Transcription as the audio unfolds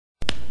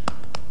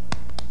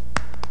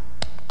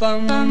Hey,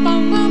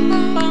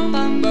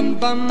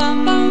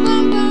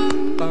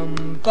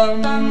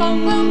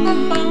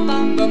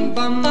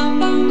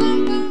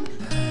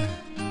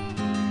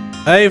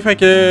 fait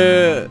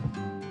que...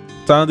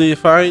 Temps des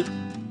fêtes.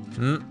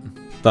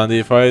 Temps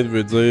des fêtes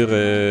veut dire...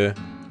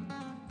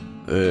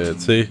 tu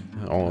sais,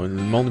 le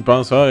monde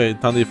pense,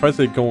 temps des fêtes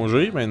c'est le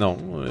congé, mais non,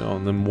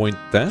 on a moins de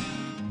temps.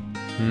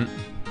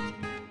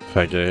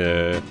 Fait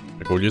que...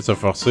 Au lieu de se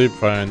forcer pour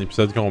faire un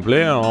épisode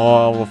complet,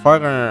 on va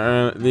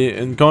faire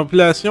une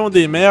compilation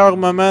des meilleurs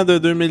moments de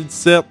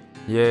 2017.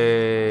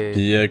 Yeah!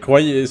 Puis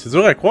croyez, c'est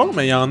dur à croire,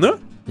 mais il y en a.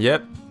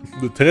 Yep.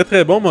 De très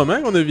très bons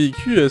moments qu'on a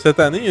vécu cette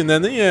année. Une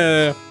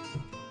année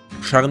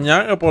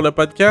charnière pour le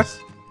podcast.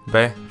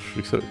 Ben, Je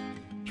sais que ça.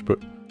 Je peux.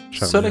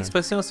 c'est ça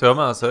l'expression, c'est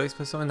vraiment ça,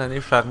 l'expression une année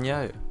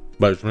charnière.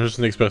 Ben, je mets juste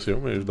une expression,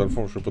 mais dans le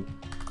fond, je sais pas.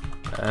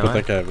 Pas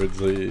tant qu'elle veut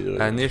dire.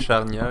 Année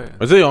charnière.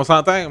 Mais tu sais, on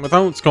s'entend.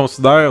 Mettons, tu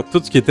considères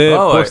tout ce qui était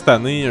pas cette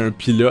année un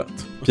pilote.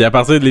 Puis à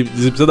partir des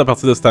épisodes à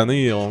partir de cette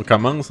année, on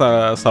commence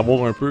à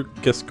savoir un peu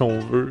qu'est-ce qu'on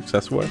veut que ça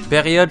soit.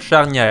 Période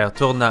charnière,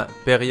 tournant.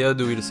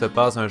 Période où il se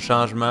passe un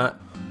changement.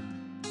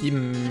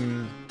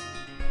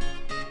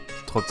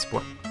 3 petits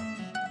points.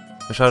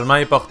 Un changement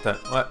important,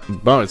 ouais.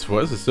 Bon, tu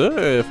vois, c'est ça.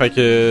 Fait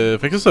que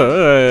c'est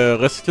ça.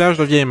 Recyclage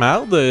de vieille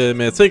marde.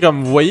 Mais tu sais,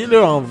 comme vous voyez,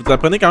 là, vous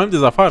apprenez quand même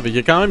des affaires. Fait qu'il y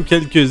a quand même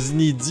quelques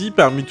inédits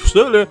parmi tout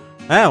ça, là.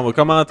 Hein, on va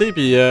commenter,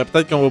 puis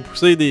peut-être qu'on va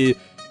pousser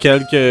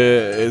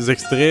quelques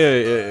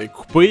extraits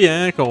coupés,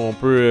 hein, qu'on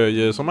peut... Il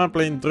y a sûrement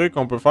plein de trucs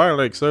qu'on peut faire,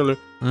 là, avec ça, là.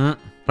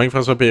 Pas que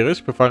François Pérusse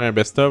qui peut faire un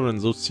best-of, là,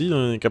 nous autres aussi, là,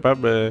 on est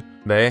capable...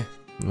 Ben...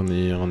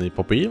 On est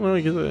pas pire, là,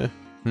 avec ça.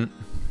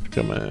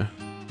 Comme...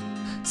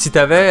 Si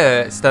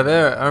t'avais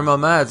un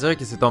moment à dire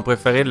que c'est ton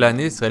préféré de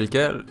l'année, ce serait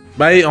lequel?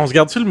 Ben, on se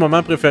garde-tu le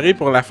moment préféré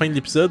pour la fin de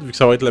l'épisode, vu que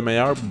ça va être le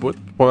meilleur bout,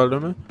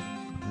 probablement?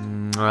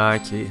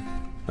 Ok.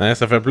 Hein,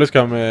 ça fait plus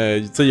comme... tu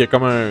sais, il y a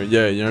comme un... Il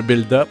y a un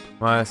build-up.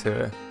 Ouais, c'est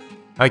vrai.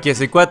 Ok,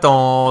 c'est quoi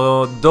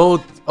ton...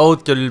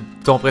 autre que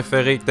ton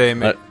préféré que t'as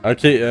aimé?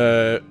 Ok,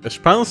 je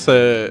pense...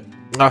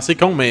 c'est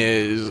con,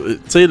 mais...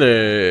 Tu sais,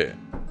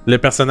 le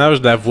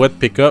personnage de la voix de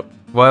pick-up.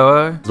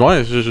 Ouais.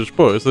 Ouais, je sais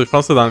pas. Je pense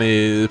que c'est dans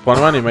les...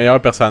 Probablement les meilleurs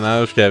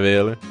personnages qu'il y avait,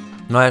 là.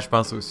 Ouais, je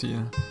pense aussi.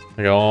 Hein.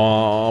 Fait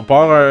on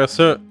part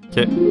ça.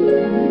 Ok.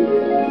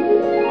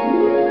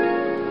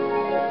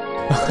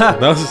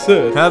 Non, c'est ça.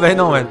 Ah ben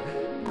non, man.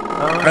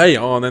 Hey,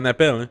 on a un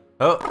appel, hein.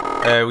 Oh,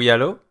 oui,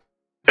 allô?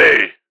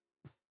 Hey!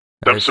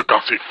 T'aimes ça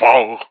quand c'est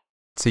fort?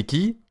 C'est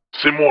qui?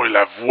 C'est moi,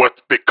 la voix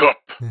de pick-up.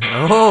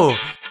 Oh!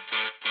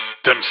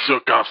 T'aimes ça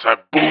quand ça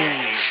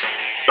bouge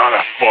dans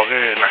la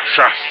forêt, la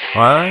chasse?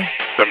 Ouais?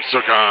 T'aimes ça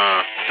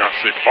quand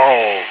c'est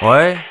fort?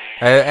 Ouais?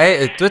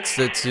 Hey, toi,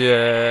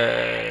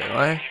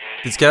 ouais?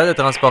 T'es-tu capable de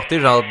transporter,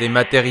 genre, des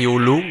matériaux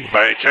lourds?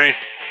 Ben,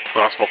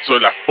 transporte ça,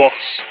 la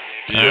force.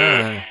 Puis,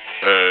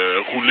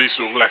 rouler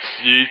sur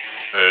l'acier,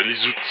 les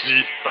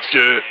outils. Parce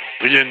que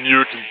rien de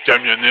mieux qu'une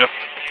camionnette.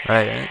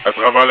 Ouais, hein? À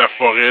travers la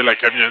forêt, la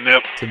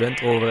camionnette, C'est ben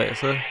trop vrai,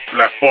 ça.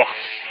 la force.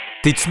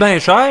 T'es-tu ben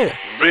cher?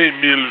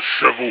 20 000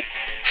 chevaux.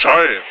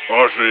 Cher?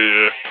 Moi,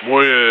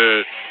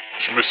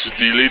 je me suis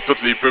dealé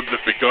toutes les pubs de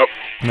pick-up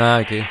Ah,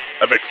 ok.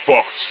 avec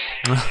force.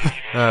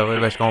 Ah ouais,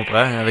 ben je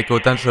comprends. Avec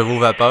autant de chevaux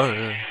vapeur.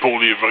 Pour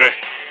les vrais.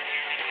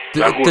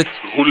 La route.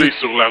 Rouler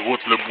sur la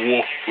route, le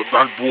bois.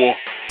 Dans le bois.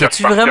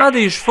 T'as-tu 4x4. vraiment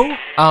des chevaux?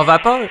 En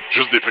vapeur?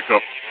 Juste des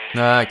pick-up.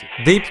 Ah, ok.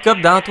 Des pick-up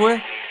dans toi?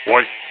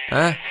 Ouais.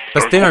 Hein?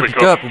 Parce que t'es Un un gros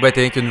pick-up ou ben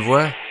t'es qu'une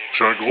voix? Je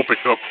suis un gros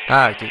pick-up.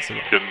 Ah, ok, c'est bon.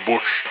 Qui a une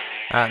bouche.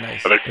 Ah,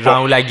 nice. Avec Genre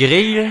force. la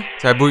grille, là?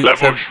 Ça bouge. La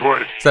bouche, ouais.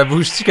 Ça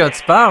bouge-tu quand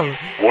tu parles?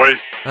 Ouais.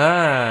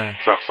 Ah.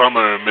 Ça ressemble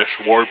à un mesh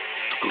warp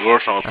tout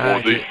croche en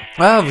 3D. Ok.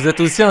 Ah, vous êtes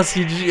aussi en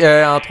CG,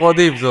 en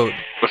 3D, vous autres.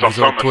 Ça Vous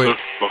ressemble autres, à ça.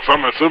 Ça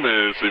ressemble à ça,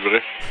 mais c'est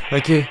vrai.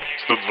 Ok.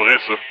 C'est tout vrai,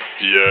 ça.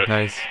 Puis,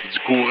 Nice. du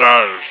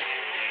courage.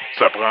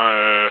 Ça prend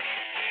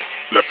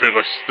la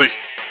férocité.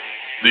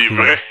 Des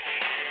vrais.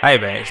 Eh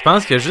ben, je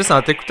pense que juste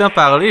en t'écoutant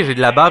parler, j'ai de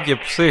la barbe qui a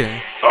poussé. Hein.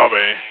 Ah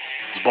ben,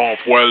 du bon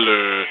poil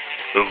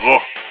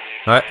ras,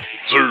 Ouais.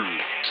 dur,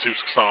 qui sait où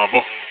ce qui s'en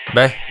va.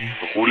 Ben,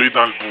 Rouler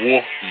dans le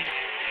bois, puis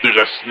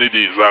déraciner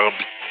des arbres,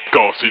 puis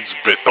casser du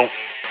béton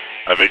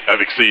avec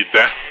ses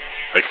dents,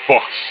 avec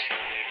force,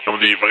 comme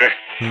des vrais.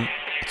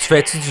 tu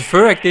fais-tu du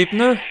feu avec tes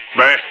pneus?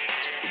 Ben,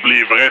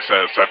 les vrais,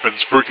 ça fait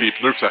du feu avec les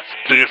pneus, puis ça se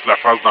crisse la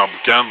face dans la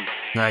boucane.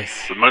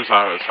 Nice. Tout de même,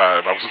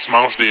 après ça, tu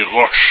manges des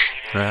roches,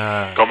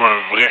 Ah, comme un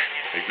vrai,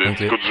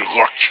 avec Ok. du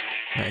rock,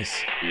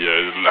 nice. puis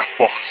de la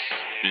force,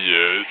 puis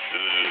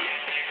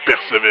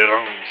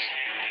persévérance.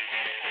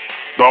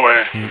 Bon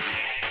ben,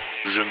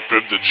 j'ai une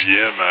pub de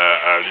GM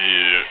à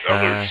aller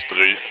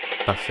enregistrer.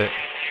 Parfait.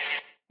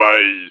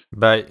 Bye!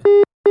 Bye.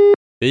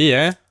 Et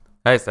hein?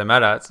 Hey, c'était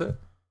malade, ça.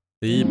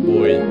 Hey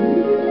boy.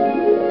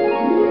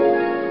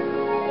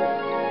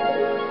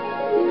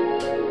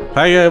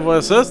 Fait que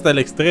voilà, ça c'était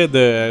l'extrait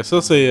de... Ça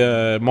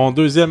c'est mon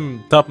deuxième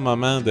top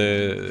moment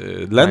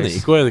de l'année,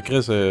 Nice. quoi,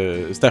 Chris.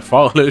 C'était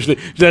fort, là. Je l'ai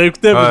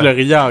réécouté, puis je le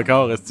riais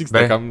encore. C'était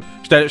Ben. comme...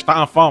 J'étais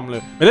en forme, là.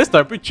 Mais là c'était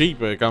un peu cheap,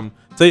 comme...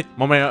 Tu sais,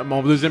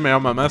 mon deuxième meilleur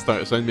moment, c'est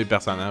un de mes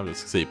personnages,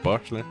 parce que c'est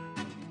poche, là.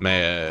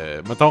 Mais,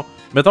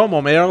 mettons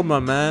mon meilleur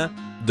moment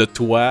de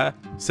toi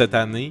cette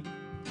année.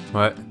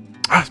 Ouais.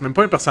 Ah, c'est même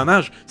pas un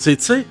personnage. C'est,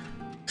 tu sais,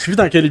 je sais plus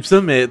dans quel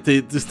épisode, mais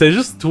c'était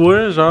juste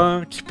toi,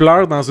 genre, qui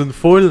pleure dans une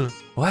foule.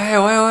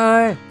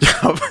 Ouais.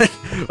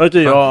 Ok,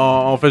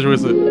 on fait jouer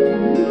ça.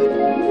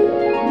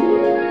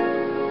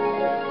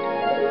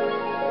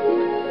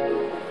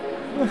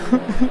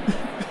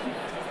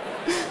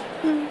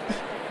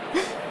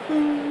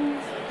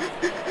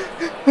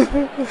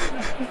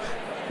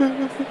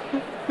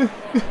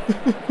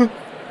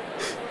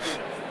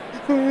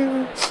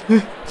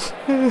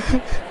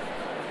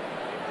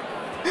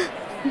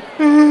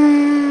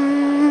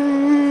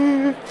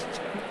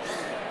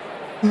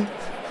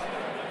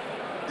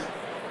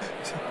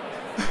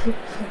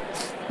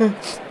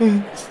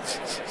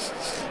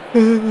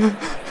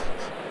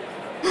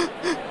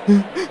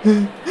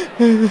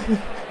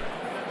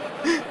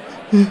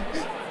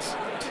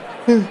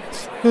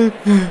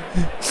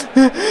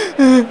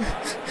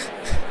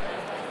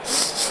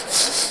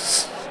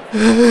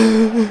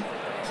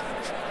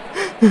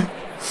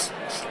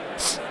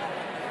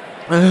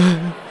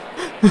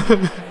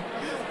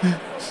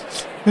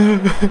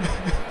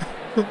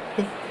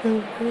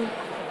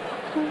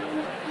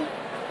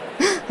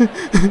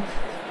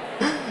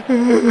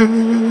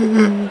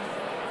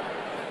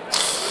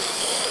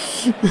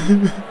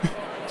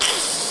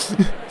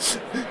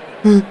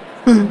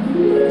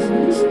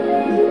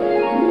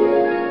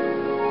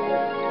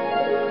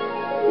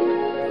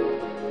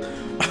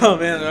 Oh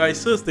man, ouais,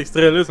 ça, cet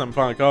extrait-là, ça me fait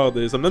encore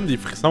ça me donne des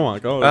frissons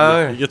encore.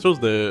 Ah Il y a quelque chose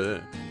de...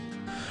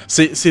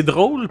 C'est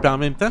drôle, puis en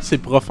même temps, c'est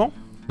profond.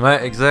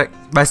 Ouais, exact.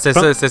 Ben, c'est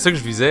ça que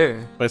je visais.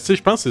 Ben, tu sais,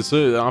 je pense que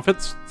c'est ça. En fait,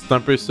 c'est un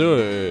peu ça,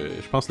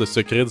 je pense, le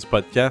secret du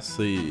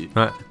podcast,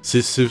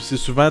 c'est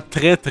souvent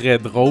très, très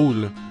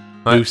drôle,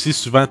 mais aussi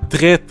souvent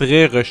très,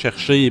 très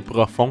recherché et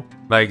profond.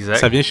 Ben, exact.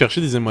 Ça vient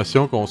chercher des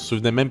émotions qu'on se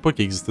souvenait même pas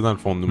qui existaient dans le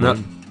fond de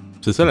nous-mêmes.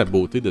 C'est ça la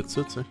beauté de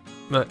ça, tu sais.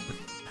 Ouais.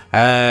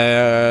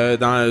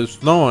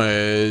 Sinon,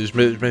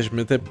 je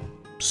m'étais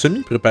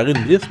semi-préparé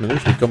une liste, mais là,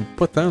 j'ai comme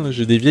pas tant, là,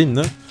 j'ai des vieilles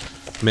notes.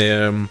 Mais,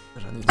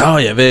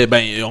 il y avait,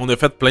 on a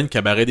fait plein de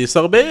cabarets des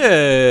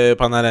sorbets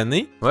pendant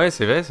l'année. Ouais,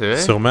 c'est vrai.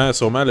 Sûrement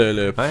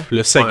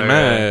le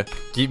segment...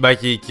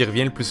 qui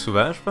revient le plus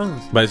souvent, je pense.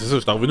 Ben, c'est ça, je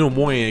suis revenu au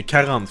moins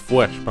 40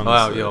 fois, je pense.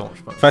 Ouais, environ,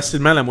 je pense.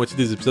 Facilement la moitié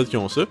des épisodes qui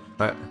ont ça.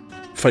 Ouais.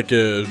 Fait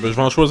que je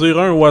vais en choisir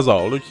un au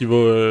hasard, là, qui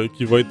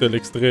va être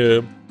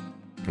l'extrait...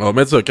 On va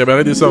mettre ça,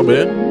 cabaret des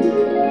sorbets.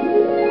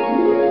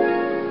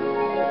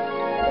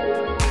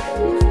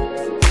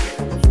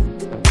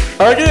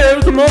 Ok,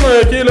 tout le monde,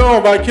 ok, là,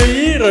 on va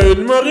accueillir un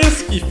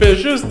humoriste qui fait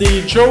juste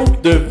des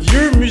jokes de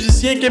vieux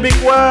musiciens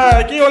québécois.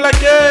 Ok, on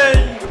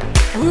l'accueille!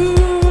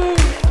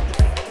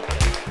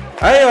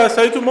 Hey,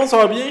 salut tout le monde, ça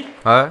va bien?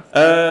 Ouais.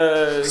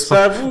 C'est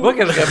à vous. Moi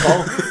que je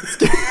réponds.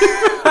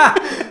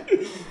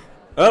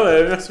 Ah,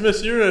 ben, merci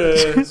monsieur,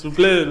 s'il vous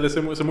plaît,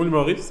 laissez-moi, c'est moi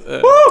l'humoriste.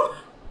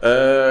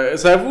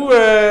 C'est à vous,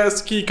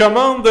 ce qui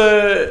commande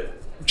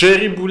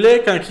Jerry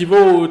Boulet quand il va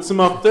au Tim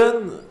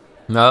Hortons?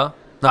 Non.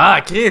 Ah,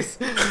 Chris!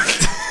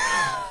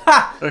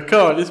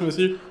 Calice,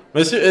 monsieur.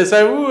 Monsieur, c'est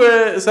à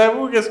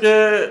vous, qu'est-ce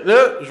que... Là,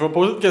 je vais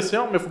poser une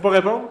question, mais faut pas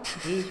répondre.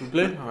 S'il vous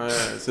plaît.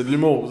 C'est de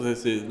l'humour.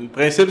 Le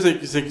principe,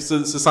 c'est que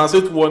c'est censé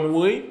être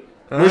one-way.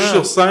 Moi, je suis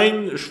sur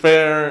scène, je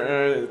fais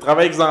un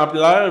travail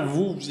exemplaire.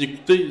 Vous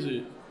écoutez.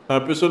 C'est un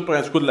peu ça le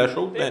principe de la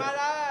chose. Mais...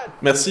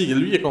 Merci,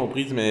 lui, il a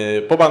compris,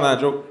 mais pas pendant la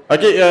joke.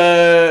 Ok,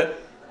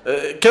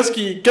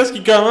 qu'est-ce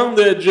qui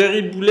commande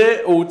Jerry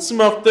Boulet au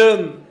Tim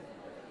Hortons?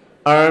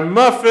 Un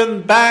muffin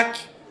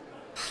back.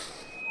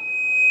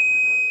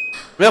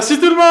 Merci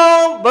tout le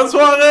monde! Bonne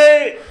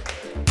soirée!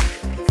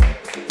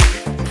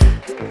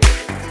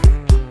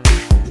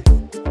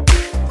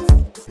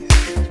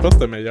 Je pense que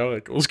c'était meilleur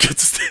à cause que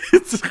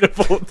tu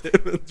répondais.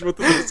 Je vais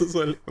te laisser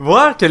ça là.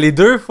 Voir que les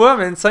deux fois,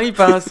 même sans y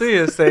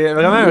penser, c'est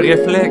vraiment un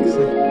réflexe.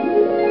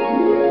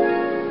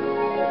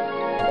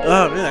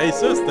 Ah, mais hey,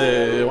 ça,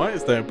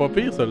 c'était un pas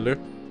pire, celui-là.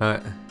 Ouais.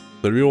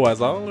 Celui au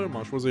hasard, là,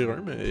 m'en choisir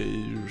un, mais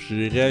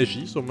j'ai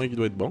réagi, sûrement qu'il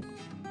doit être bon.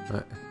 Ouais.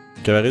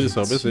 Cabaret des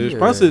sorbets, je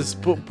pense que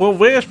c'est... Pour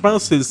vrai, je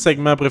pense que c'est le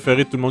segment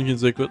préféré de tout le monde qui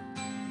nous écoute.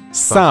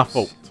 Sans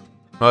faute.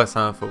 Ouais,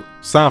 sans faute.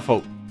 Sans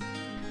faute.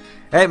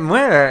 Hey, moi,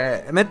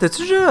 mais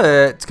t'as-tu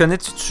déjà... tu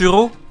connais-tu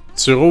Turo?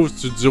 Turo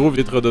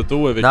vitre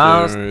d'auto avec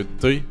un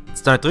T.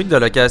 C'est un truc de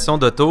location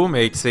d'auto,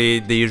 mais que c'est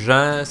des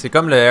gens... C'est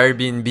comme le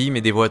Airbnb,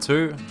 mais des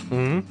voitures.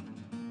 Mm-hmm.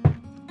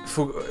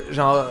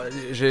 Genre,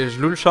 je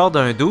loue le char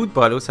d'un dude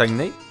pour aller au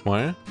Saguenay.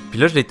 Ouais. Puis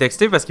là, je l'ai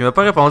texté parce qu'il m'a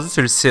pas répondu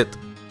sur le site.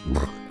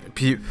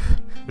 Puis...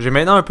 J'ai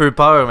maintenant un peu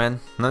peur, man.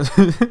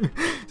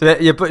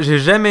 J'ai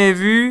jamais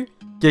vu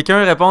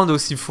quelqu'un répondre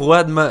aussi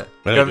froidement.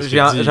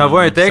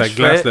 J'envoie un texte. Ça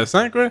glace le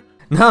sang, quoi?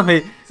 Non,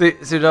 mais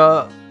c'est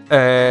genre...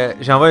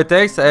 j'envoie un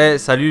texte. Hey,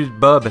 salut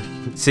Bob.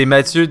 C'est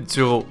Mathieu de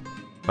Turo.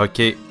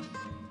 Ok.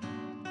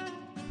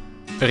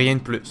 Rien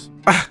de plus.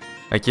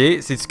 Ok.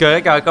 C'est-tu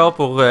correct encore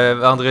pour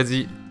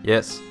vendredi?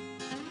 Yes.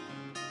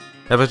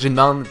 Après, je lui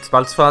demande, tu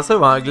parles-tu français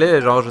ou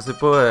anglais? Genre, je sais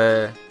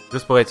pas.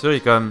 Juste pour être sûr, il est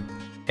comme...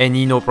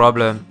 Any, no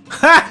problem.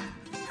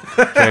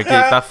 Ok,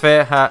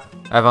 parfait.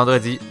 À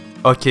vendredi.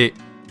 Ok.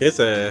 Chris,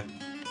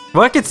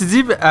 Moi, que tu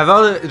dis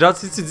avant. Genre,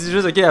 si tu dis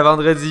juste, ok, à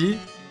vendredi.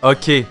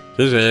 Ok.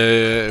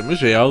 Moi,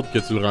 j'ai hâte que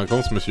tu le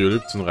rencontres, ce monsieur-là,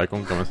 pis tu nous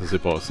racontes comment ça s'est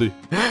passé.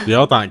 J'ai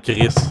hâte en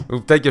crise. Ou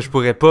peut-être que je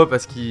pourrais pas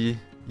parce qu'il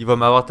va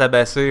m'avoir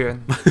tabassé. Hein.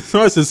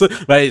 Ouais, c'est ça.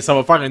 Ben, ça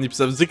va faire un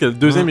épisode. Je dis que le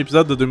deuxième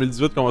épisode de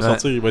 2018 qu'on va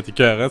sortir, il va être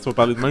écœurant. Tu vas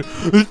parler de même.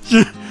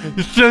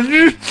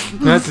 Salut!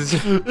 Ouais, c'est ça.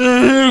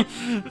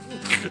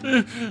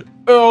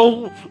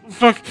 Oh,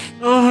 fuck.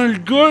 Oh, le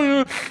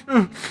gars,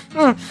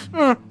 là.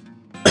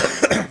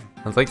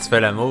 On dirait que tu fais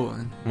l'amour.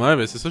 Hein. Ouais,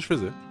 ben, c'est ça que je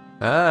faisais.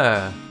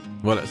 Ah.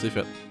 Voilà, c'est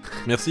fait.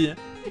 Merci, hein.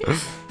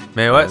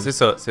 Mais ouais, c'est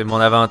ça. C'est mon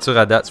aventure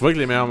à date. Tu vois que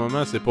les meilleurs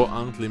moments, c'est pas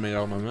entre les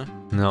meilleurs moments.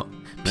 Non.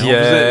 Puis,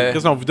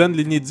 qu'est-ce qu'on vous donne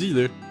l'inédit,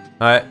 là?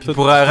 Ouais, puis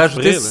pour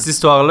rajouter cette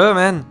histoire-là,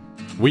 man.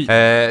 Oui.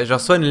 Je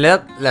reçois une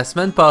lettre la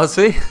semaine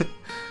passée.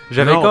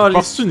 J'avais t'as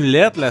reçu une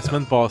lettre la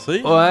semaine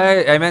passée?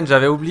 Ouais, hey man,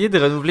 j'avais oublié de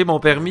renouveler mon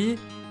permis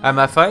à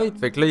ma fête.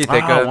 Fait que là, il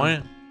était comme...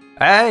 Ouais.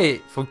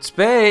 Hey, faut que tu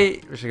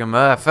payes. J'ai comme,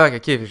 ah fuck,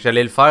 ok.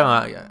 J'allais le faire.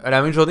 À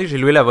la même journée, j'ai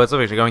loué la voiture.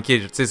 Fait que j'ai comme, ok,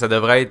 tu sais, ça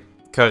devrait être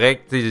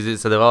correct.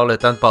 Ça devrait avoir le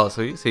temps de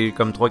passer. C'est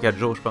comme 3-4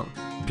 jours, je pense.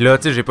 Puis là,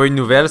 tu sais, j'ai pas eu de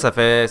nouvelles. Ça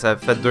fait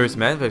 2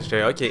 semaines. Fait que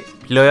j'étais, ok.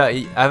 Puis là,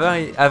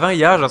 avant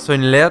hier, j'ai reçu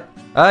une lettre.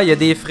 Ah, il y a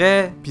des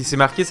frais. Puis c'est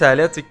marqué sur la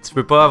lettre que tu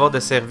peux pas avoir de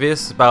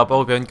service par rapport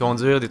au permis de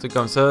conduire, des trucs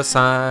comme ça, sans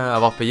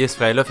avoir payé ce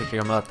frais-là. Fait que j'ai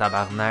comme, ah,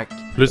 tabarnak.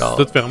 Là, c'est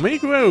tout fermé,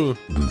 quoi? Ou?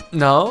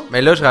 Non,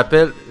 mais là, je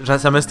rappelle.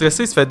 Ça m'a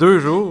stressé, ça fait 2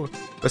 jours.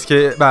 Parce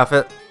que, ben, en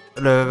fait,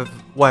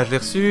 ouais, je l'ai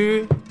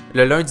reçu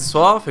le lundi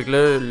soir. Fait que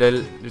là,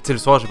 le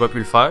soir, j'ai pas pu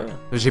le faire.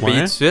 J'ai payé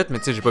tout de suite, mais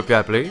tu sais, j'ai pas pu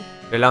appeler.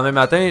 Le lendemain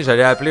matin,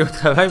 j'allais appeler au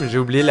travail, mais j'ai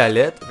oublié la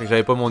lettre. Fait que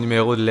j'avais pas mon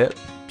numéro de lettre.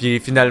 Puis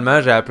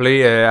finalement, j'ai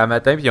appelé à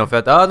matin, puis ils ont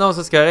fait, ah non,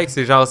 ça c'est correct.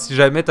 C'est genre, si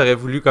jamais t'aurais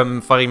voulu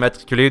comme faire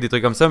immatriculer ou des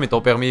trucs comme ça, mais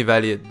ton permis est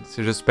valide.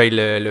 C'est juste paye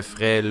le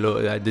frais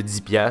là, de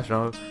 10$,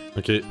 genre.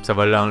 Ok. Ça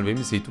va l'enlever,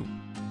 mais c'est tout.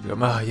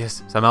 Comme, ah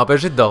yes. Ça m'a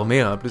empêché de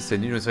dormir en plus cette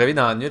nuit. Je me suis réveillé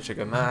dans la nuit,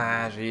 j'étais comme,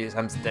 ah,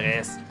 ça me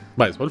stresse.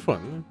 Ben, c'est pas le fun.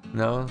 Hein?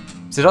 Non.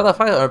 C'est le genre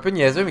d'affaire un peu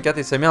niaiseux, mais quand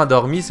t'es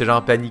semi-endormi, c'est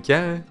genre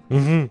paniquant.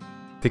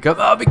 T'es comme,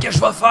 ah, mais qu'est-ce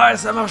que je vais faire?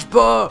 Ça marche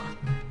pas!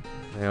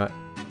 Mais ouais.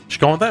 Je suis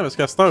content parce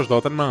qu'à cette heure, je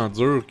dors tellement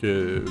dur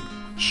que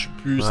je suis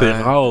plus. Ouais. C'est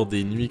rare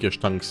des nuits que je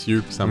suis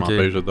anxieux puis ça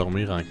m'empêche de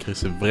dormir en crise.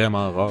 C'est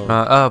vraiment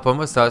rare. Pas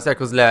moi, c'est à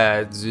cause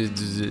de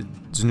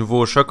du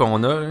nouveau chat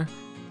qu'on a. Là.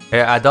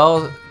 Elle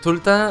dort tout le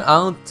temps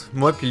entre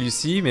moi puis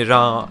Lucie, mais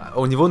genre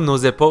au niveau de nos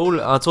épaules,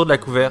 en dessous de la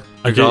couverte.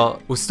 Okay. Genre,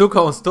 aussitôt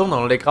qu'on se tourne,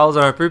 on l'écrase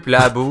un peu puis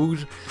là elle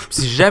bouge. Puis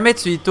si jamais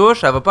tu y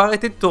touches, elle va pas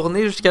arrêter de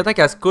tourner jusqu'à temps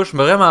qu'elle se couche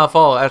vraiment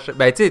fort.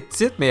 Ben tu sais,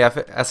 petite, mais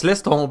elle se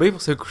laisse tomber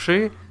pour se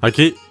coucher. Ok.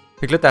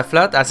 Fait que là t'as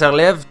flatte, elle se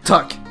relève,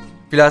 toc.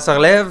 Puis là elle se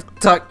relève,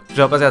 toc.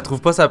 Genre parce qu'elle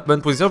trouve pas sa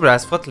bonne position, puis là, elle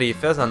se frotte les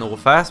fesses dans nos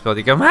faces, puis on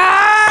est comme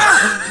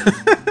ah!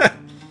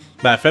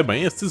 Ben, elle fait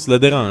bien, si tu l'as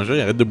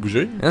dérangé, arrête de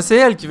bouger. C'est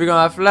elle qui veut qu'on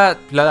la flatte,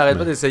 puis là, elle arrête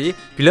pas d'essayer.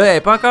 Puis là, elle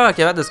est pas encore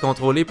capable de se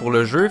contrôler pour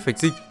le jeu, fait que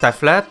tu sais, t'as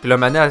flatte, puis là,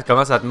 maintenant, elle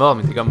commence à te mordre,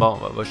 mais t'es comme bon,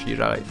 va chier,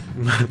 j'arrête.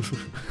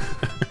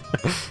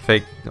 Fait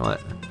que, ouais.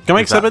 Comment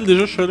il s'appelle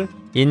déjà ce chat-là?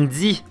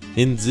 Indy.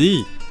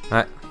 Indy?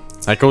 Ouais.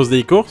 À cause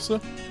des courses, ça?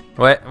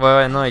 Ouais,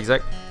 non,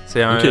 exact.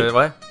 C'est un. Okay.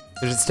 Ouais.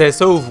 C'était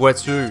ça aux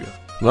voitures.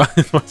 Ouais,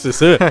 c'est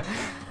ça.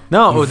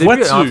 Non, au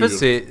début, en fait,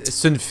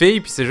 c'est une fille,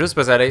 puis c'est juste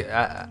parce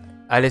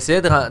qu'elle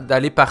essayait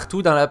d'aller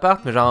partout dans l'appart,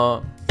 mais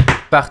genre,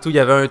 partout, il y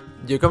a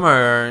comme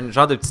un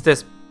genre de petit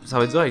ça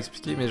va être dur à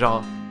expliquer, mais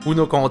genre, où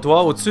nos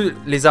comptoirs, au-dessus,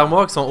 les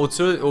armoires qui sont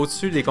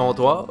au-dessus des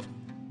comptoirs,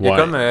 il y a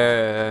comme,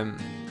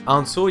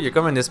 en dessous, il y a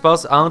comme un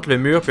espace entre le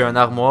mur et un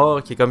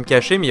armoire qui est comme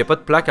caché, mais il n'y a pas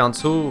de plaque en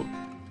dessous.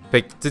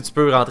 Fait que tu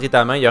peux rentrer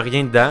ta main, il n'y a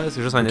rien dedans,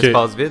 c'est juste un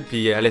espace vide,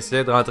 puis elle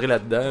essayait de rentrer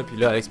là-dedans, puis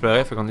là, elle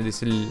explorait, fait qu'on a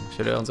décidé,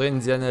 on dirait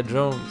Indiana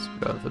Jones,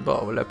 puis là, on a fait, bon,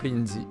 on va l'appeler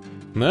Indy.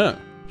 Non.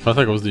 Je pensais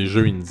à cause des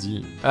jeux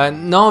indie.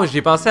 Non, j'y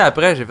ai pensé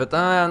après. J'ai fait,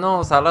 ah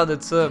non, ça a l'air de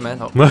ça, mais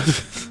non.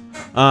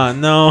 Ah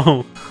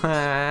non!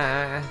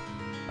 Ouais.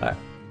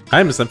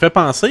 Hey, mais ça me fait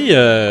penser.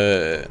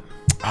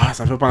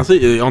 Ça me fait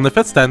penser. On a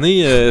fait cette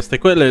année. C'était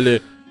quoi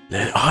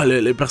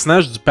le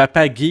personnage du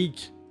Papa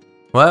Geek?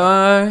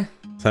 Ouais.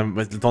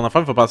 Ton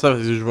affaire me fait penser à.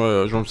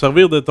 Je vais me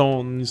servir de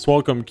ton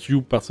histoire comme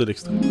cue par ce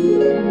l'extrait.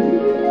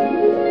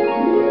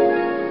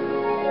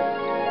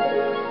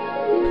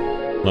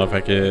 Bon,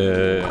 fait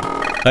que.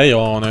 Hey,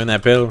 on a un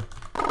appel.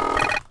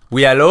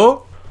 Oui,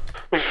 allô?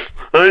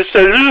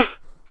 Salut!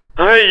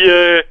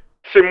 Hey,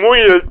 c'est moi,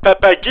 le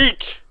Papa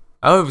Geek.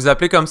 Ah ouais, vous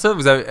appelez comme ça?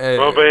 Vous avez.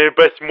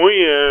 Ben, c'est moi,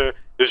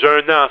 j'ai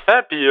un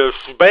enfant, pis je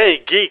suis ben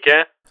geek,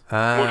 hein?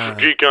 Ah. Moi, je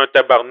suis geek en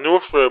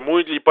tabarnouche.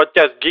 Moi, les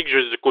podcasts geeks, je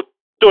les écoute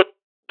toutes.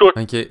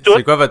 Ok,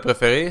 c'est quoi votre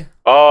préféré?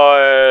 Moi,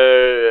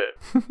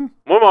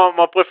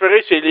 mon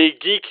préféré, c'est les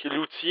geeks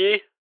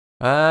loutiers.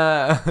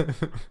 Ah.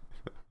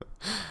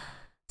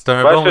 C'est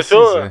un bon c'est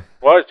aussi, ça.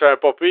 Ouais, c'est un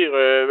pas pire.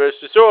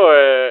 C'est ça,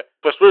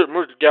 parce que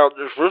moi, je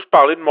veux juste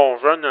parler de mon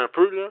jeune un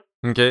peu, là.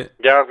 Ok.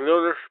 Regarde,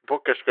 là, je sais pas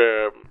qu'est-ce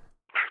que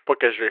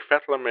j'ai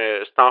fait, là,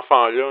 mais cet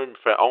enfant-là, il me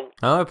fait honte.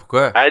 Ah ouais,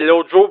 pourquoi? Hey,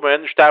 l'autre jour, man,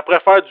 j'étais après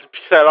faire du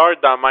pixel art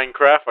dans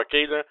Minecraft, ok,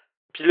 là.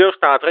 Pis là,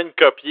 j'étais en train de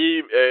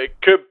copier,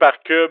 cube par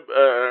cube,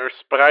 un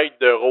sprite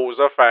de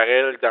Rosa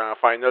Farrell dans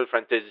Final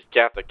Fantasy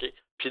IV, ok.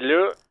 Pis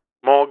là,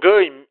 mon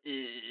gars,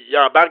 il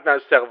embarque dans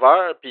le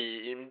serveur,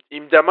 puis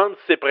il me demande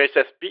si c'est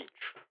Princess Peach.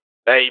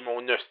 Hey, mon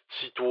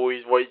hostie, toi,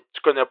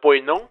 tu connais pas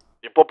les noms?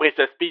 J'ai pas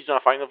Princess Peach dans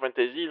Final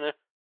Fantasy, là.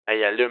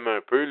 Hey, allume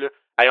un peu, là.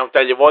 Hey, on est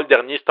allé voir le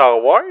dernier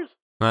Star Wars.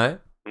 Ouais.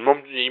 Mon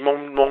gars, il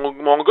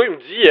me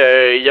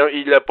dit,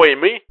 il l'a pas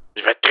aimé.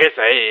 Je vais Chris,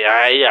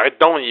 hey, arrête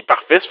donc, il est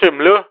parfait, ce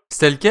film-là.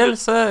 C'était lequel,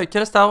 ça?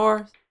 Quel Star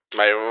Wars?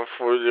 Ben,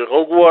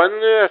 Rogue One,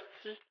 là,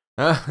 hostie.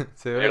 Ah,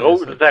 c'est vrai.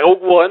 C'était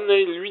Rogue One, là,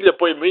 lui, il l'a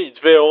pas aimé. Il dit,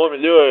 oh, mais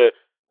là,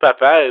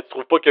 papa, tu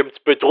trouves pas qu'il y a un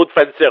petit peu trop de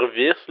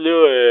fanservice,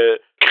 là?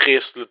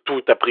 Chris, là,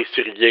 tout,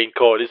 t'apprécies rien,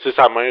 calé. C'est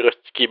sa mère,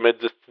 qui met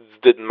des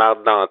idées de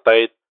merde dans la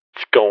tête.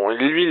 Petit con.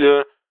 Lui,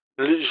 là,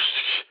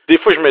 des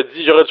fois, je me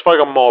dis, j'aurais dû faire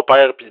comme mon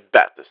père, pis le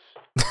battre.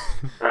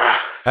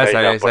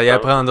 Ça y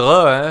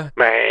apprendra, hein?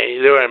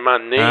 Ben, là, un moment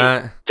donné,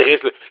 Chris,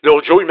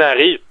 l'autre jour, il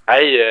m'arrive.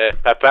 Hey,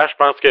 papa, je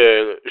pense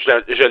que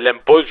je l'aime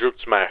pas, le jeu que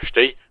tu m'as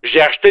acheté.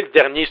 J'ai acheté le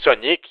dernier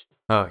Sonic.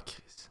 Ah,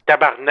 Chris.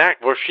 Tabarnak,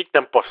 va chier que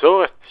t'aimes pas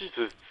ça. Tu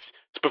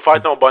peux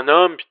faire ton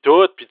bonhomme, pis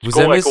tout, pis tu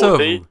cours à côté. Vous aimez ça,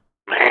 vous?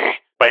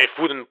 Ben,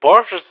 fou d'une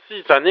poche,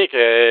 aussi. Sonic,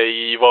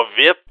 il va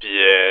vite, pis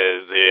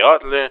c'est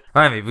hot, là.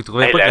 Ouais, mais vous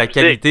trouvez pas que la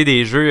qualité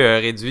des jeux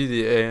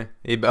réduit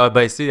a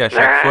baissé à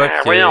chaque fois,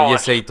 pis qu'ils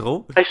essayent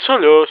trop? Hey, ça,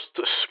 là,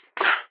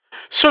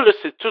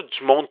 c'est tout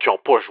du monde qui ont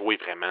pas joué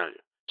vraiment, là.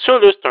 Ça,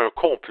 là, c'est un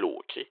complot,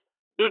 OK?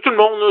 Tout le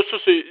monde, là,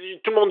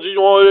 tout le monde dit,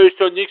 oh,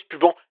 Sonic, c'est plus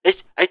bon. Hey,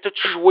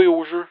 t'as-tu joué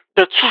au jeu?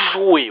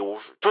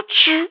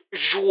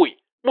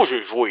 Moi,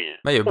 j'ai joué, hein.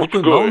 Ben, y a beaucoup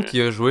de monde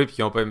qui a joué pis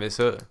qui ont pas aimé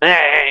ça.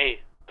 Hey!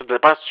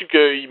 Penses-tu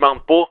qu'ils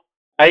mentent pas?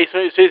 Hey, sur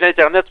les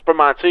internets, tu peux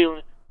mentir,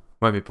 là.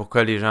 Ouais, mais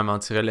pourquoi les gens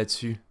mentiraient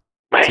là-dessus?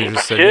 Ben,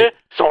 parce qu'ils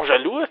sont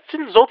jaloux. Si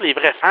nous autres, les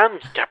vrais fans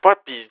qui capotent,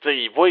 pis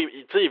ils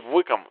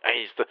voient comme,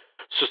 hey, ça,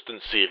 c'est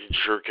une série de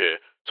jeux que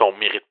on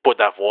mérite pas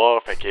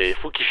d'avoir, fait qu'il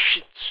faut qu'ils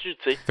chient dessus,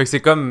 tu sais. Fait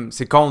que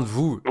c'est contre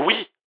vous.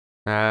 Oui.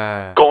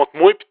 Contre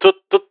moi, pis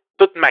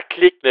toute ma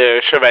clique de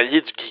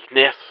chevalier du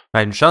geekness.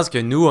 Ben, une chance que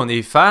nous, on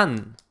est fans,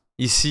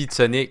 ici, de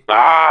Sonic.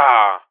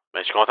 Ah! Ben,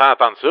 je suis content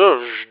d'entendre ça.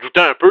 Je doutais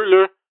un peu,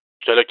 là.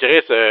 Je te le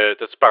Chris,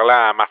 t'as-tu parlé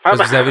à ma femme?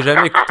 Parce que vous avez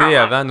jamais écouté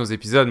avant nos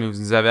épisodes, mais vous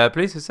nous avez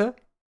appelés, c'est ça?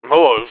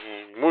 Oh,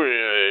 moi,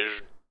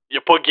 y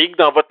a pas geek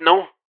dans votre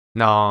nom?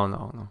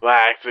 Non.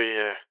 Ouais,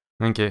 c'est...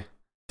 Ok.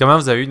 Comment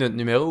vous avez eu notre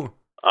numéro?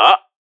 Ah!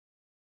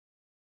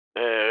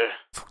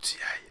 Faut que tu y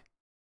ailles.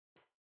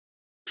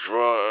 Je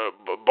vais...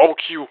 bon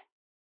cue.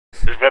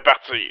 Je vais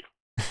partir.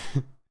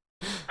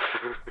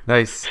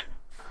 Nice.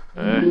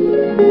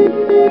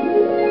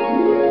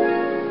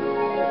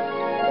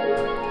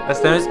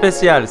 C'était un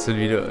spécial,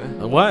 celui-là.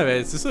 Ouais,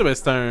 ben c'est ça, ben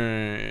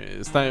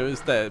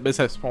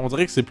on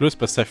dirait que c'est plus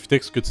parce que ça fitait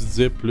que ce que tu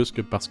disais plus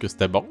que parce que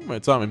c'était bon, mais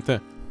tu sais, en même temps,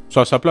 c'est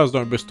à sa place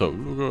d'un best-of,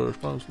 je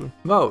pense, là.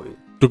 Bah oui.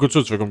 Tu écoutes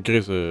ça, tu fais comme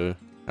Chris,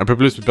 un peu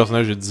plus, puis le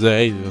personnage, je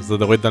disais, hey, ça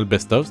devrait être dans le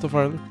best-of, cette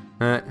affaire-là.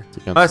 Ouais.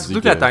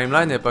 Surtout que la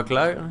timeline n'est pas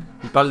claire.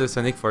 Il parle de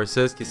Sonic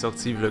Forces qui est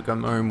sorti il y a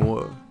comme un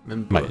mois,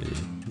 même pas. Ben,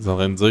 ils sont en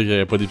train de dire qu'il n'y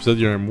avait pas d'épisode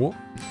il y a un mois.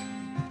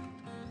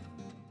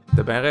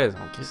 T'as bien raison,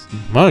 Chris.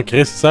 Ouais,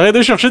 Chris, ça aurait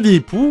de chercher des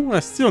poux.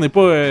 Asti, on n'est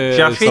pas.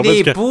 Chercher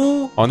des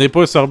poux? On n'est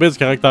pas sorbet du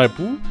caractère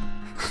poux.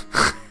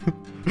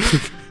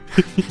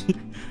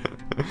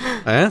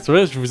 Hein, tu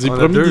vois, je vous ai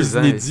promis des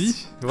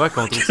inédits. Tu vois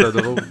qu'on trouve ça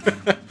drôle.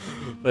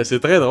 Ouais,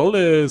 c'est très drôle,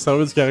 le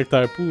sorbet du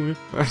caractère poux. Hein.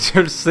 Ouais, je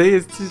le sais,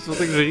 c'est pour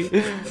ça que je ris.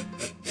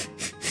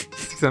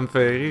 C'est que ça me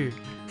fait rire.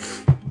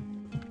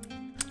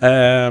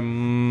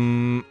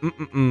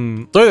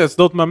 Toi, as-tu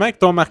d'autres moments qui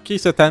t'ont marqué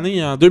cette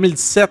année, en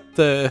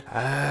 2017,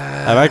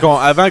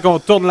 avant qu'on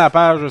tourne la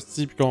page,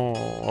 pis qu'on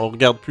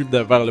regarde plus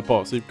vers le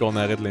passé, pis qu'on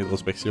arrête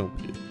l'introspection?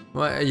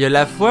 Ouais, il y a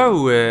la fois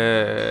où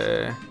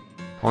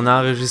on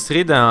a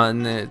enregistré tu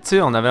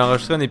sais, on avait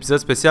enregistré un épisode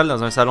spécial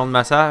dans un salon de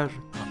massage.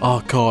 Oh,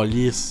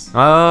 calice!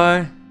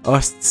 Ouais.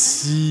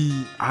 Hostie!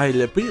 Hey,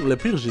 le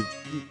pire,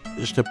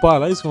 j'étais pas à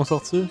l'aise qu'on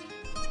sortit.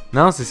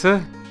 Non, c'est ça.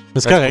 Mais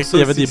c'est correct, il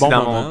y avait des bons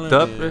dans moments. Mon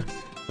top, là.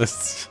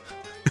 Hostie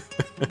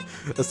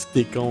que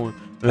t'es con.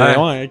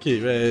 Ouais, ok.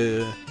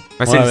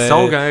 Ben, c'est le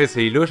son quand même,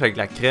 c'est louche avec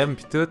la crème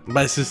pis tout.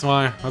 Ben, c'est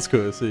ouais. En tout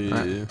cas, c'est.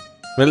 Ouais.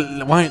 Mais,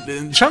 ouais,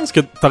 une chance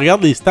que tu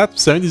regardes les stats, pis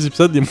c'est un des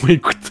épisodes les moins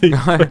écoutés.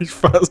 Ouais. Je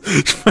pense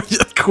qu'il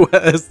y a de quoi,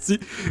 hostie.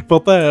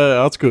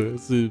 Pourtant, en tout cas,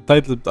 c'est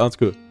peut-être. En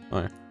tout cas,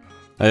 ouais.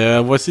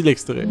 Voici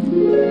l'extrait.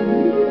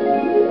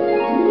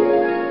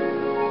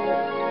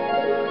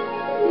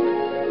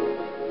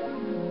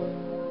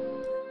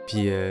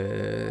 Pis,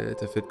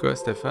 t'as fait de quoi,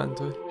 Stéphane,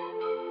 toi?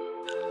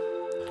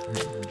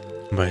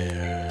 Ben,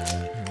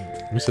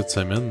 moi, cette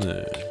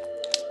semaine,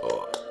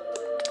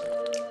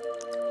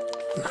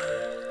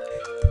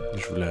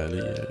 je voulais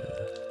aller.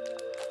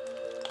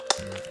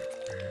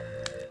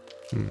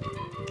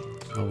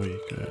 Ah oui,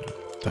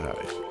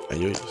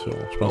 aïe, aïe, ça,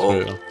 je pense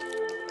que.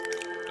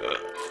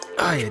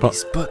 Ah, y'a des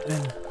spots,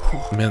 man.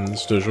 Man,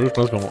 je te jure, je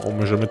pense qu'on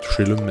m'a jamais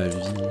touché là de ma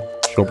vie.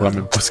 Je comprends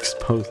même pas ce qui se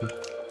passe, là.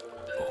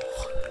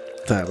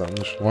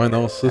 Tabarnouche. Ouais,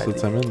 non, ça, cette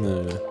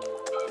semaine.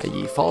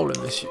 Il est fort, le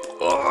monsieur.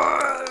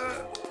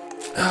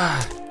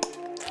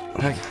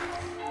 Okay.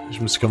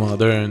 Je me suis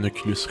commandé un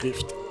Oculus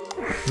Rift.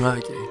 Ouais,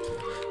 ok.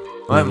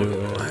 Ouais,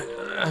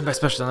 Ben,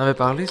 c'est pas que je t'en avais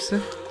parlé, ça.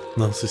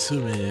 Non, c'est ça,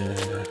 mais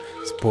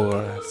c'est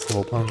pas. Ça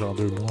va prendre genre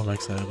 2 mois avant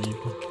que ça arrive.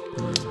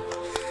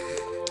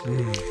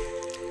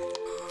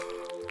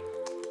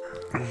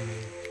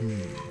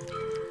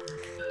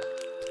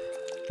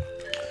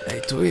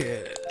 Hey, toi,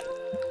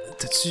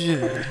 t'as-tu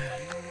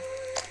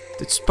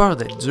peur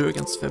d'être dur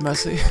quand tu te fais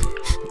masser?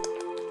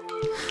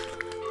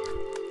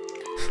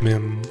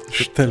 Man, je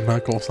suis tellement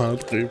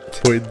concentré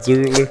pour pas être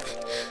dur, là.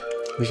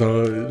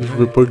 Genre, je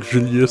veux pas que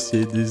Julius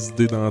ait des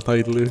idées dans la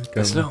tête, là.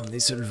 Parce que là, on est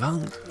sur le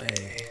ventre, mais...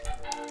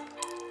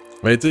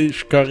 Ben, tu sais, je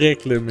suis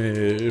correct, là,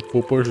 mais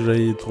faut pas que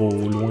j'aille trop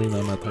loin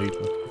dans ma tête,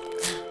 là.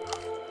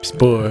 Pis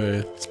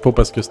c'est pas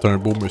parce que c'est un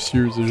beau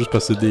monsieur, c'est juste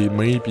parce que c'est des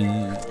mains, pis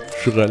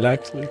je suis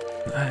relax, là.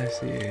 Ouais,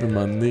 c'est... À un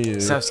moment donné...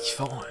 Ils savent ce qu'ils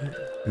font, hein.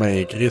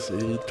 Ben, Chris,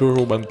 il est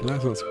toujours aux bonnes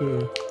places, en tout cas.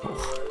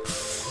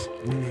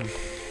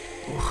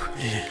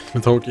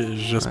 Mettons que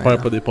j'espère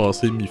pas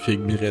dépasser mi-figue,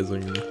 mi-raisin,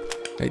 là.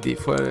 Hey, des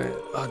fois,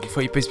 des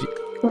fois, il pèse pis...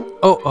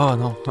 Oh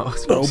non.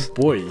 C'est Oh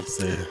boy,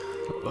 c'est...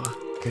 Oh,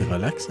 C'est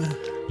relax, hein?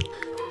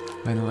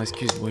 Ben non,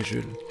 excuse-moi,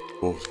 Jules.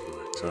 Oh, c'est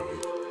correct, ça arrive.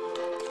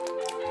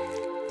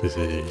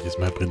 C'est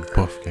quasiment pris une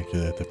puff quand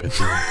t'as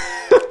pété.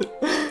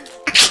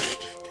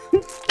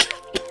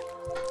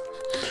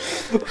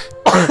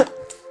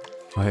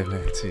 Ouais,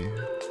 ben, tu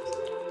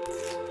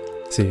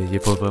sais... Il a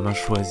pas vraiment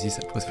choisi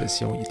sa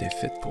profession, il était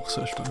fait pour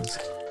ça, je pense.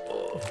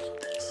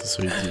 C'est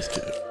ça, ils disent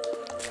que...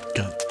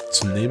 Quand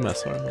tu nais ma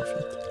soeur, en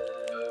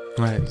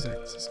fait. Ouais,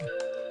 exact, c'est ça.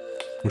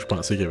 Moi, je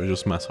pensais qu'il y avait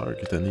juste ma soeur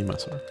qui était née ma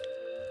soeur.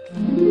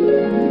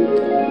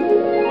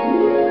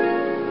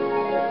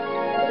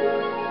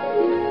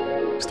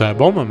 C'était un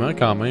bon moment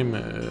quand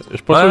même. Je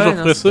suis pas sûr que je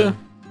referais ça.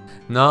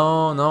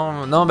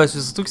 Non, ben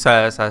c'est surtout que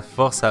ça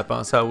force à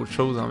penser à autre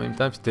chose en même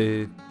temps,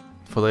 pis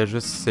faudrait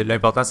juste...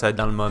 L'important, c'est d'être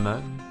dans le moment.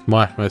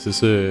 Ouais, c'est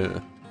ça.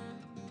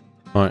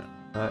 Ouais.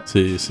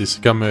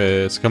 C'est comme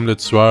le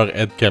tueur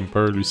Ed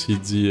Kemper, lui aussi, il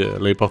dit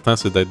l'important,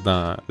 c'est d'être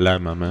dans la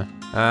moment.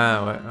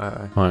 Ah,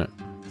 ouais. Ouais.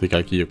 C'est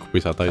quand il a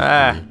coupé sa tête,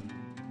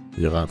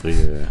 il est rentré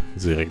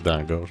direct dans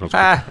la gorge.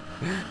 Ah!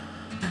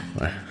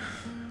 Ouais.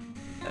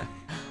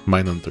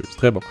 Mindhunter, c'est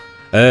très bon.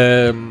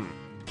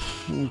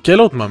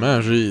 Quel autre moment?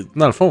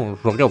 Dans le fond,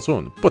 je regarde ça,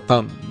 on n'a pas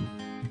tant de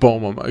bons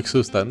moments que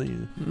ça cette année.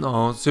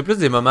 Non, c'est plus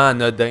des moments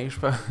anodins, je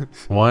pense.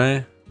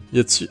 Ouais. Y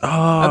a-tu...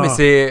 Ah, mais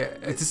c'est...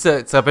 Tu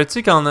te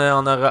rappelles-tu quand on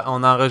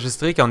a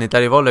enregistré, quand on est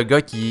allé voir le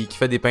gars qui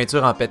fait des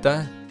peintures en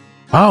pétant?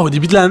 Ah, au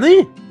début de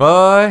l'année?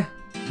 Ouais.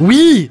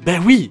 Oui!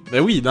 Ben oui!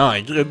 Non,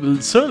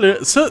 ça,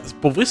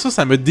 pour vrai,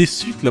 ça me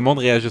déçu que le monde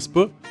réagisse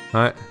pas.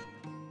 Ouais.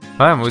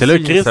 Ouais, moi aussi, là,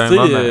 Chris, c'est un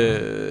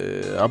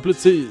moment. En plus, tu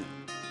sais...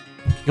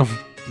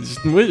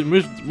 Moi,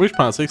 je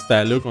pensais que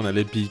c'était là qu'on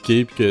allait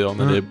piquer pis qu'on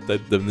allait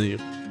peut-être devenir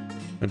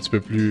un petit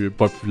peu plus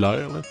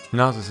populaire, là.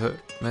 Non, c'est ça.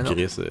 Mais non.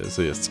 Chris,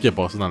 c'est ce qui est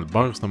passé dans le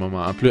beurre, ce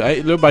moment. En plus,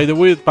 hey, là, by the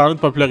way, parlant de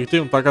popularité,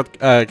 on est encore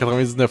à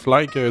 99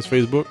 likes sur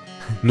Facebook.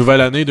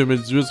 Nouvelle année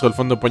 2018, sera le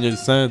fun de pogner le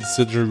sang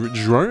 17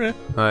 juin, hein.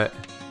 Ouais.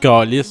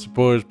 Calice, c'est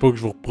pas que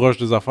je vous reproche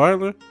des affaires,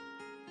 là.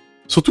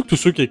 Surtout que tous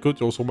ceux qui écoutent,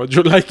 ils ont sûrement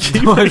déjà liké.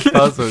 Ouais, je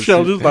pense Je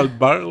suis juste dans le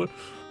beurre, là.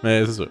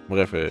 Mais c'est ça.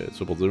 Bref,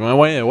 c'est pour dire.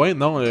 Ouais,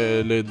 non,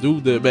 le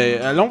dude.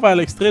 Ben, allons vers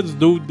l'extrait du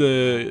dude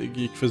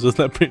qui faisait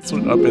de la peinture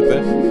en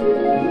pétant.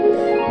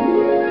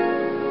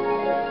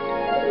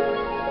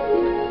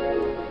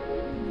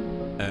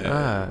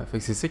 Fait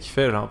que c'est ça qu'il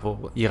fait, genre,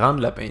 pour... Il rentre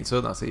de la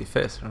peinture dans ses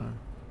fesses, genre.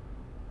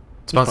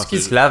 Tu Je penses pense qu'il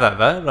que- se lave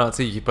avant, genre, tu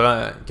sais, il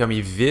prend... Comme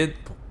il vide,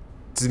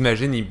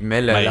 t'imagines, il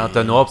met Ben,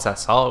 l'entonnoir pis ça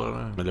sort, là.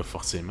 Mais là,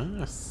 forcément,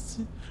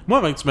 asti. Moi,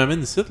 avant que tu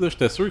m'amènes ici, là,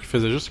 j'étais sûr qu'il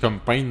faisait juste comme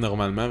peindre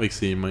normalement avec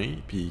ses mains,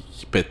 puis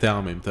qu'il pétait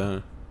en même temps.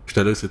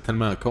 J'étais là, c'est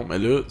tellement con. Mais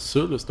là, ça,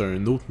 là, c'est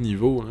un autre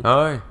niveau, là.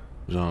 Ah ouais.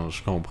 Genre,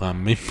 je comprends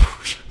même pas.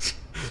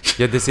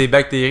 Il y a de ces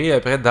bactéries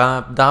après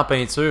dans la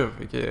peinture,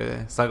 fait que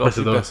c'est encore Ben,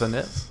 plus drôle.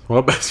 personnel.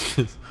 Ouais, parce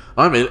que...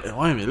 Ouais,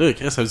 mais là,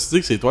 Chris, ça veut dire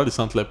que c'est toi les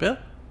centlopèdes?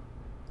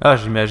 Ah,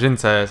 j'imagine,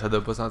 ça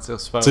doit pas sentir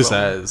super Tu bon.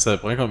 sais, ça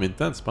prend combien de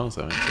temps, tu penses,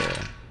 avant que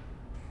ça...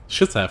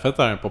 Shit, ça a fait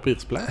un pas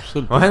pire splash, ça,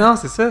 le Ouais, non,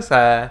 c'est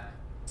ça.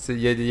 Il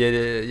y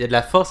a de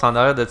la force en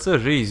arrière de ça.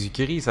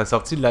 Jésus-Christ, ça a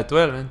sorti de la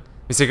toile, man.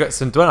 Mais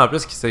c'est une toile en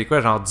plus qui c'est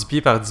quoi, genre 10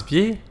 pieds par 10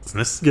 pieds? C'est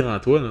une assez grand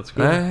toile, en tout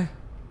cas.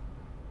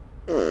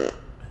 Ouais.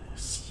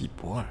 Si,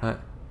 boire. Ouais.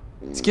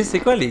 C'est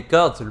quoi les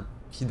cordes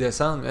qui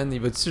descendent, man? Il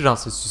va-tu genre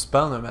se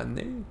suspendre un moment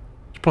donné?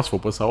 Je pense qu'il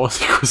faut pas savoir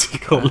c'est quoi ces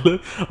cordes-là.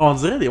 On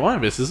dirait des... Ouais,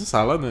 mais c'est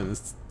ça a l'air d'un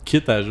petit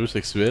kit à jeu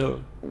sexuel.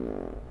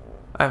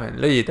 Ouais, mais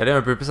là, il est allé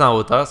un peu plus en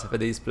hauteur, ça fait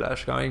des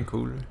splashes quand même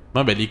cool.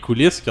 Non, ben les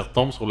coulisses qui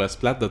retombent sur la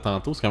splat de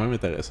tantôt, c'est quand même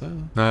intéressant.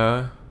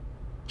 Ouais.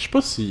 Je sais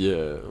pas si...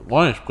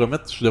 Ouais,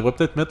 je devrais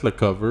peut-être mettre le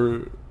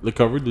cover. Le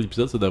cover de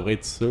l'épisode, ça devrait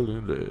être ça,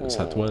 là.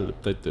 Sa toile,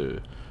 peut-être...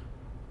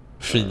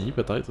 fini,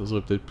 peut-être. Ça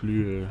serait peut-être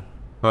plus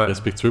Ouais.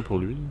 respectueux pour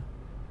lui.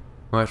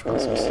 Ouais, je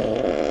pense aussi.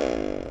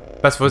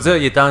 Parce qu'il faut dire,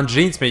 il est en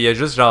jeans, mais il y a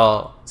juste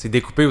genre... C'est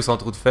découpé ou son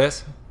trou de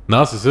fesses.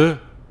 Non, c'est ça.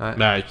 Ouais.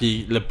 Ben,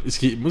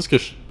 moi, ce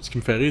qui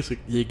me fait rire, c'est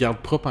qu'il garde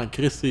propre en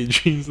crise ses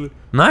jeans. Là.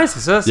 Non, c'est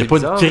ça, Il n'y c'est a pas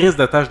bizarre. de crise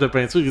de tache de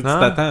peinture. Tu Non.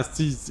 t'attends,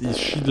 il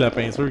chie de la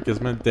peinture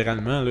quasiment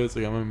littéralement. Là,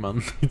 c'est quand même un moment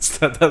donné, tu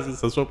t'attends à ce que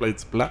ça soit plein de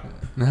plat.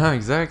 Non,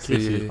 exact.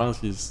 Je pense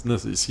que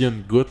s'il y a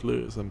une goutte, là,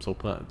 ça me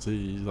surprend.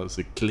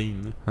 C'est clean.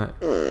 Là.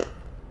 Ouais.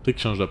 Tu sais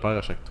qu'il change de paire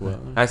à chaque toit.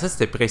 Ah, ça,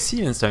 c'était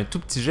précis, hein, c'est un tout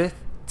petit jet.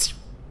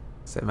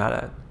 C'est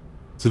malade.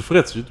 Tu le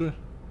ferais-tu, toi?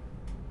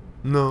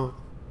 Non.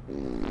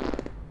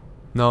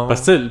 Non.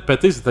 Parce que le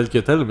pété, c'est tel que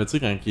tel, mais tu sais,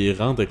 quand il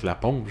rentre avec la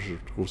pompe, je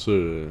trouve ça.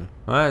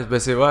 Ouais, ben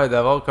c'est vrai,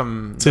 d'avoir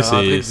comme. Tu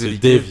sais, c'est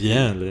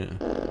déviant, là.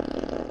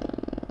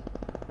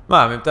 Ouais,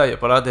 en même temps, il a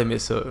pas l'air d'aimer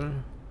ça. Là.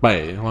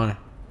 Ben, ouais.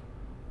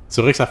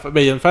 C'est vrai que ça fait.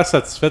 Ben, il y a une face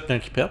satisfaite quand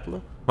il pète, là.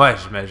 Ouais,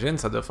 j'imagine,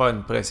 ça doit faire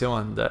une pression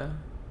en dedans.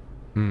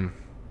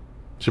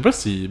 Je sais pas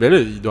si. Ben là,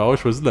 il doit avoir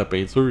choisi de la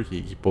peinture qui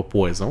est pas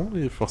poison,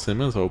 là.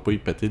 Forcément, ça va pas y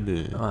péter de.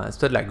 Ouais, c'est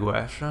peut-être de la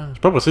gouache. Hein. Je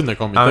sais pas possible de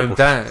combien En de même temps.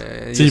 temps,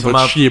 Tu sais, il va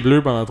te chier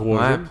bleu pendant 3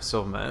 ouais, jours.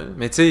 sûrement.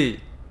 Mais tu sais,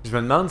 je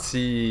me demande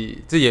si.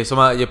 Tu sais,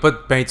 il y a pas de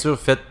peinture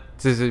faite.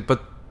 Tu sais, pas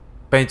de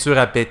peinture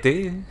à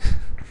péter.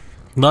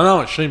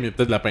 Non, je sais, mais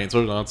peut-être de la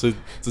peinture. Genre, tu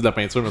sais, de la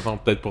peinture, mettons,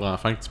 peut-être pour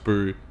enfants que tu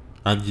peux,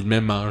 entre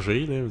guillemets,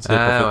 manger, là. Tu sais,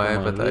 pas fait Ah, pour ouais,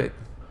 manger. peut-être.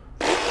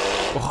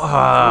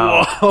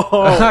 Wow!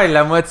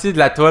 La moitié de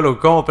la toile au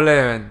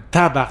complet, man.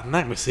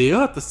 Tabarnak, mais c'est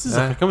hot,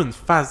 ça fait comme une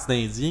face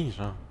d'Indien,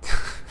 genre.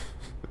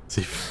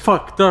 C'est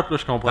fucked up, là,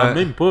 je comprends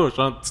même pas.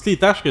 Genre, toutes les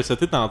tâches que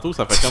c'était tantôt,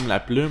 ça fait comme la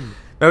plume.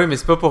 Ben oui, mais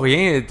c'est pas pour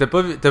rien. T'as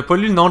pas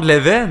lu le nom de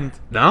l'event?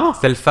 Non?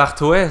 C'était le Far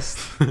West.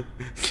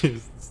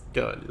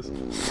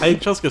 Hey,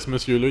 une chance que ce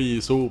monsieur-là, il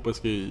est sourd, parce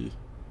que...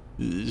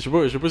 Je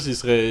sais pas s'il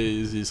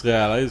serait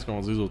à l'aise qu'on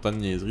dise autant de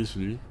niaiseries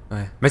sur lui.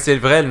 Ouais. Mais c'est le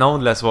vrai le nom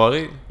de la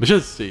soirée. Mais je le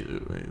sais,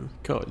 là.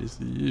 Calisse,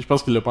 je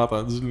pense qu'il l'a pas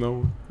entendu, le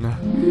nom.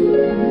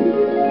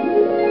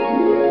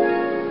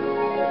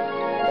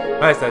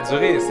 Ouais, ça a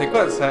duré. C'est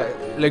quoi ça?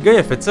 Le gars, il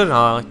a fait ça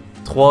genre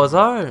 3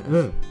 heures.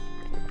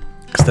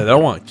 C'était là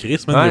en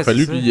crise, man. Ouais,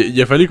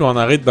 il a fallu qu'on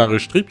arrête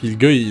d'enregistrer, puis le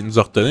gars, il nous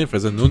retenait, il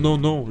faisait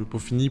non, pas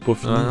fini. Puis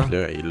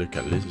là, il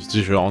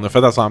calé. On a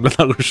fait semblant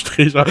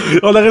d'enregistrer, genre.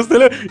 On a resté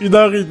là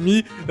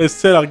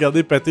 1h30, à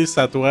regarder péter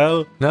sa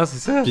toile. Non, c'est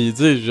ça. Puis,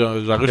 tu sais,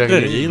 j'enregistrais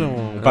rien, là,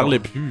 on parlait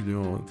plus, là,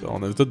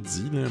 on avait tout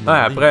dit, là.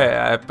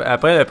 Ouais,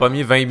 après le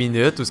premier 20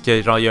 minutes, où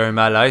il y a un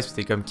malaise, pis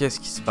t'es comme,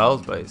 qu'est-ce qui se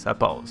passe? Ben, ça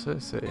passe,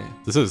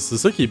 C'est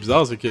ça qui est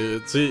bizarre, c'est que,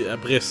 tu sais,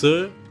 après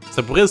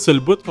ça pourrait être le seul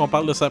bout qu'on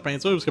parle de sa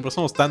peinture, parce qu'après ça,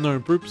 on se tanne un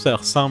peu, puis ça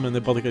ressemble à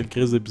n'importe quelle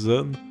crise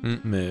d'épisode.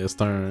 Mais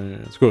c'est un...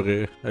 En tout cas,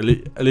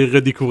 allez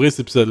redécouvrir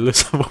cet épisode-là,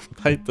 ça va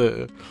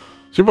peut-être...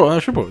 Je sais pas,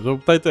 ça va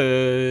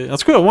peut-être... En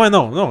tout cas, ouais,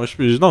 non,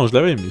 je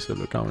l'avais aimé, ça,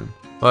 là, quand même.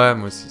 Ouais,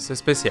 moi aussi, c'est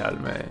spécial,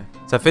 mais...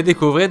 Ça fait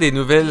découvrir des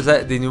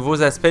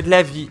nouveaux aspects de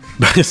la vie.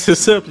 Ben, c'est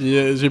ça,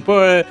 puis j'ai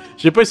pas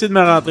essayé de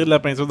me rentrer de la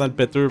peinture dans le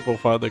péteur pour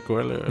faire de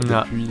quoi, là,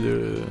 non. depuis,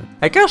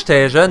 là... Et quand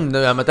j'étais jeune,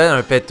 en même temps,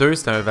 un péteur,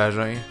 c'était un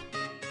vagin.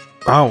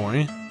 Ah,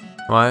 ouais?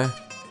 Ouais.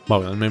 Bon,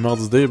 ben, le même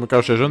ordre d'idée, moi,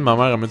 quand j'étais jeune, ma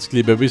mère, elle m'a dit que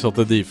les bébés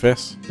sortaient des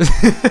fesses.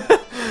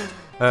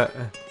 Hein?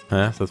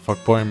 Ça te fuck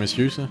pas un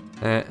monsieur, ça?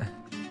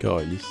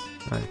 Calice.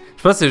 Ouais.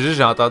 Je pense que c'est juste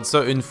j'ai entendu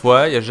ça une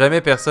fois. Il y a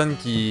jamais personne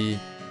qui...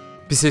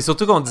 Puis c'est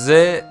surtout qu'on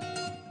disait...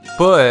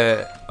 Pas...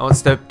 on dit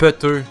c'était un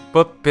peteux.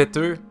 Pas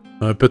péteux.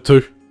 Un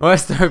peteux. Ouais,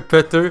 c'était un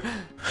peteux.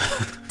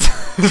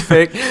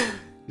 Fait que...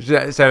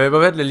 J'avais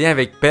pas fait le lien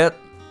avec pet.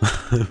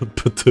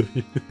 Peteux.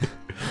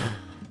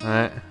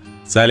 Ouais.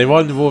 Tu allé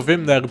voir le nouveau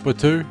film d'Harry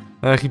Potter?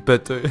 Harry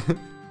Potter.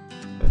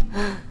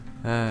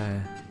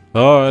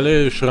 Ah,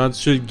 allez, je suis rendu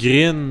sur le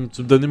green.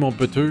 Tu me donnais mon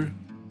peteux?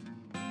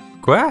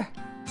 Quoi?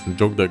 C'est une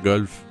joke de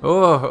golf.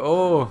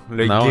 Oh,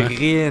 le non,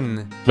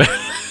 green. Hein?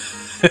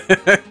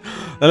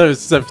 Non, mais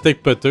si ça fit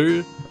avec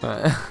Potter.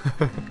 Ouais.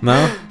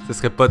 Non? Ce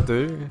serait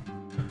poteux.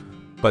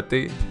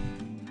 Poté.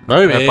 Ben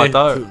oui, mais... Un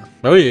poteur.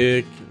 Ben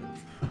oui,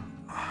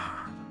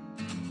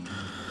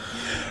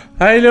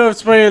 Hey là,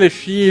 tu peux y aller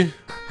chier.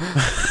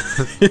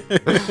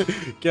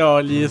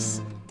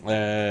 Calice.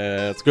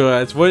 En tout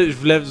cas, tu vois,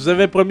 je vous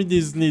avais promis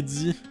des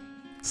inédits.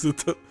 C'est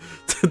tout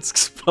ce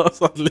qui se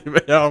passe entre les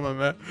meilleurs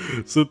moments.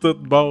 C'est tout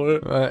bon, là.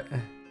 Ouais.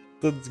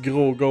 Tout du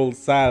gros gold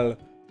sale.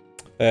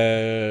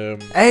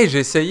 Hey, j'ai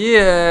essayé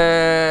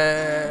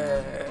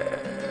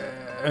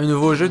un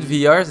nouveau jeu de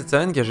VR cette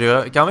semaine que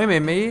j'ai quand même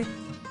aimé,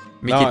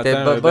 mais qui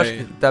était boboche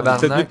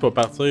tabarnak. On est peut-être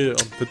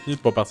mieux de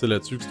pas partir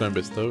là-dessus que c'est un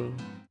best-of.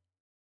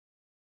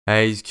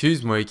 Hey,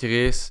 excuse-moi,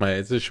 Chris.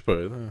 Ouais, tu sais, je sais pas.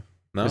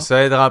 Non?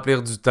 J'essaie de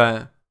remplir du temps.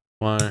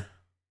 Ouais.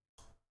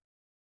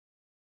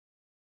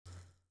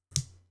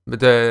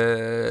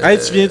 Hey,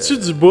 tu viens-tu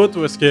du bout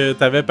où est-ce que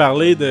t'avais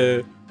parlé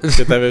de...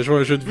 que t'avais joué à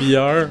un jeu de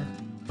VR?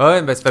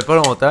 Ouais, ben ça fait pas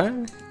longtemps.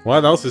 Ouais,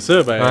 non, c'est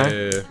ça, ben...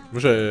 Ouais.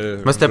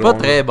 Moi, c'était pas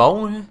très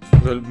bon, hein.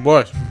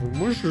 Moi,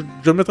 je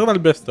le mettrais dans le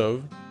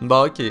best-of.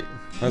 Bon, ok.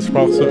 Je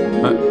pense ça.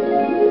 Ouais.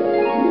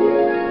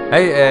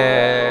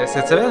 Hey,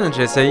 cette semaine,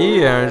 j'ai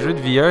essayé un jeu de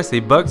VR,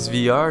 c'est Box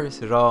VR.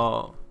 C'est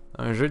genre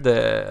un jeu de...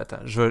 Attends,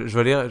 je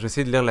vais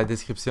essayer de lire la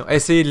description.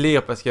 Essayez de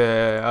lire parce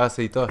que...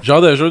 c'est tough.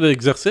 Genre de jeu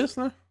d'exercice,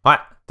 là? Ouais,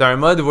 t'as un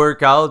mode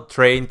workout,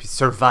 train, puis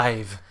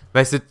survive.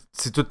 Ben,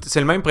 c'est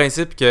le même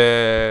principe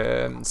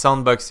que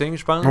Soundboxing,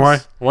 je pense.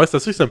 Ouais, c'est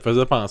ça que ça me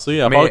faisait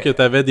penser. À part que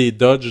t'avais des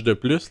dodges de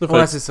plus, là.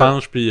 Ouais, c'est ça.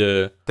 Puis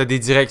t'as des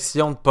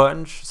directions de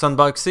punch.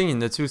 Soundboxing, y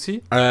en a-tu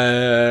aussi?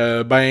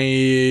 Ben,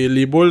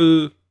 les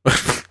boules.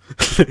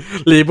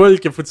 Les boules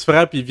qu'il faut que tu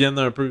frappes, ils viennent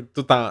un peu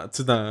tout en, tu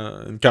sais, dans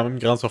quand même une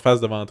grande surface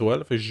devant toi.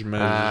 Là. Fait que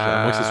j'imagine,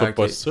 à moins que ce soit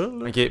pas ça.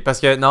 Là. Ok, parce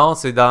que non,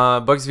 c'est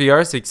dans Box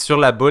VR, c'est que sur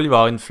la boule, il va y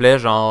avoir une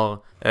flèche,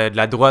 genre de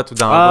la droite ou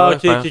d'en bas.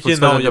 Ok, non,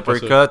 il y a pas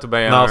ça. Ou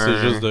ben non, c'est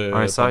juste de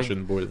un puncher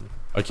une boule.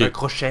 Okay. Un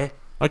crochet.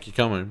 Ok,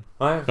 quand même.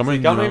 Ouais, quand même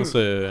une nuance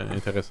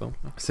intéressante.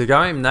 C'est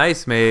quand même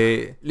nice,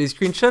 mais les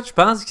screenshots, je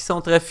pense qu'ils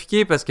sont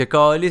trafiqués parce que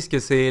calisse que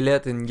c'est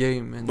let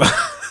in-game, man.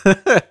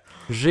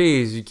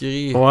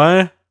 Jésus-Christ.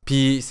 Ouais.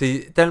 Puis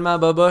c'est tellement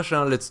boboche,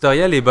 hein. Le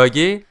tutoriel est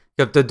buggé.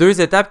 Comme t'as 2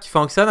 étapes qui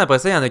fonctionnent, après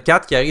ça, il y en a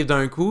 4 qui arrivent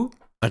d'un coup.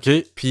 Ok.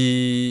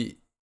 Puis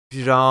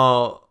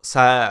genre,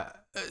 ça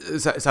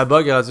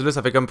bug rendu là,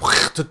 ça fait comme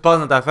tout passe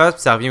dans ta face,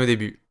 puis ça revient au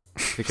début.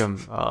 C'est comme,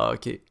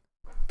 ok.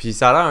 Puis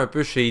ça a l'air un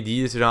peu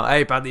shady. C'est genre,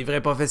 hey, par des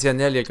vrais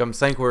professionnels, il y a comme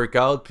 5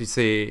 workouts, puis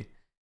c'est.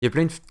 Il y a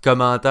plein de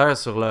commentaires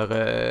sur leur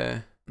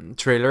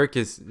trailer,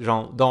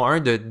 genre, dont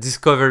un de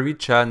Discovery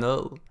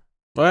Channel.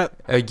 Ouais.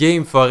 A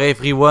game for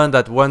everyone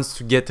that wants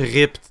to get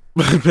ripped.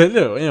 Ben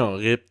là, oui, on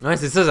rip. Ouais,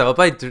 c'est ça, tu vas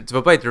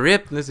pas être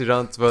ripped, là, c'est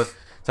genre,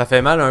 ça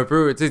fait mal un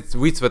peu, tu sais,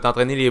 oui, tu vas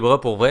t'entraîner les bras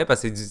pour vrai,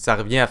 parce que ça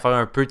revient à faire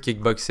un peu de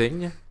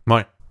kickboxing.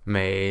 Ouais.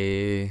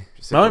 Mais...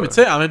 Ouais, mais tu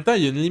sais, en même temps,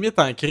 il y a une limite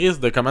en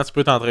crise de comment tu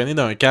peux t'entraîner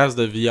dans un casque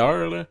de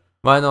VR, là.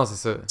 Ouais, non, c'est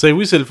ça. Tu sais,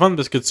 oui, c'est le fun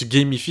parce que tu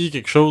gamifies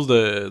quelque chose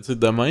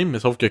de même, mais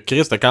sauf que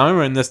Chris, t'as quand même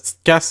un esti de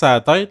casse à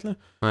la tête, là.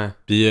 Ouais.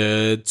 Pis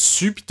tu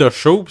sues, pis t'as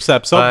chaud, pis ça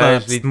absorbe dans la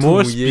petite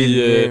mousse, pis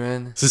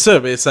c'est ça,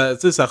 ben ça,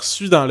 tu sais, ça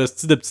reçut dans le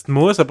style de petite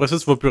mousse, après ça,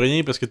 tu vois plus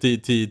rien parce que t'es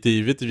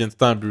vite, il vient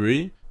tout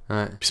embuer.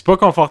 Ouais. Pis c'est pas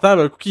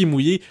confortable, un coup qui est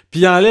mouillé,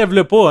 pis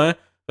enlève-le pas, hein.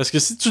 Parce que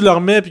si tu le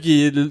remets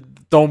pis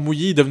ton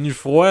mouillé est devenu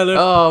froid, là.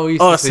 Ah oui,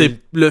 c'est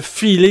le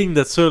feeling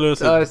de ça, là,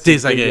 c'est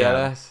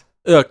désagréable.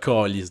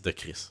 Calice de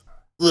Chris.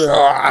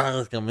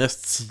 Comme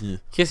esti.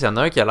 Chris, il y en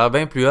a un qui a l'air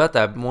bien plus hot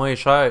à moins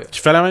cher.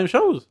 Tu fais la même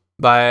chose?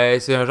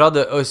 Ben, c'est un genre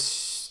de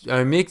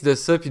un mix de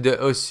ça puis de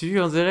Ossu,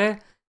 on dirait.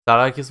 Ça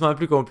a l'air quasiment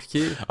plus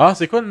compliqué. Ah,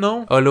 c'est quoi le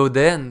nom?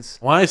 HoloDance.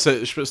 Ouais,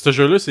 ce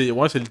jeu-là,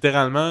 c'est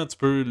littéralement, tu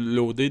peux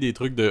loader des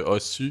trucs de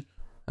Ossu.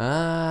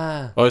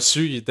 Ah.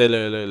 Ossu, il était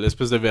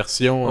l'espèce de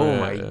version...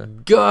 Oh my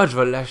god, je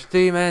vais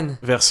l'acheter, man.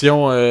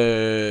 Version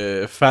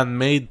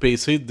fan-made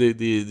PC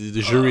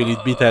des jeux Elite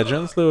Beat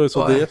Agents, là,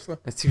 sur DS. Là.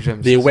 Est-ce que j'aime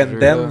des ça,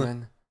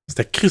 Wenden.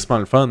 C'était crissement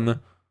le fun, là.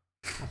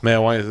 Mais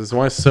ouais,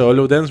 c'est ça.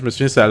 HoloDance, je me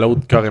souviens, c'est à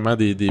l'autre carrément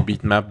des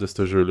beatmaps de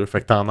ce jeu-là. Fait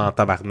que t'en as en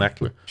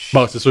tabarnak, là.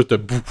 Bon, c'est sûr, t'as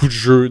beaucoup de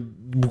jeux,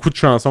 beaucoup de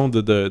chansons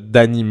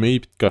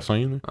d'animés pis de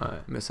cossins, là. Ouais,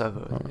 mais ça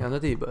va. Il y en a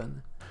des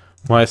bonnes.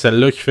 Ouais,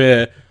 celle-là qui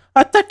fait...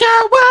 Atakawa!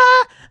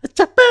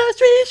 Chapa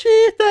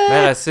suite!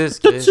 Mais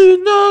raciste, Chris.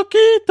 Tatsuno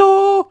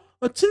Kito!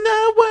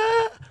 Otinawa!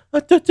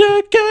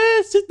 Otatake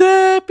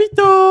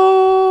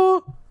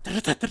Sidepito!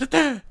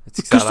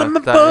 Est-ce que ça a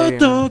l'air taré,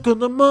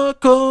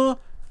 Konamaka!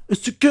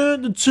 Esuke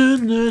no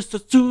tsune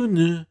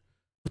satsune!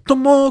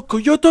 Otomoko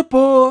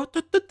yotopo!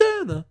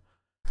 Tatatana!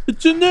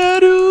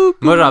 Tsunaru!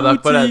 Moi,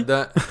 j'embarque pas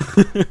là-dedans.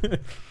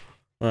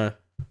 Ouais.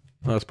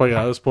 Non, c'est pas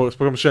grave, c'est pas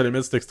comme si j'allais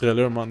mettre cet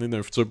extrait-là à un moment donné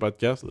d'un futur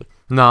podcast. Là.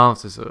 Non,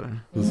 c'est ça.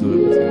 C'est ça.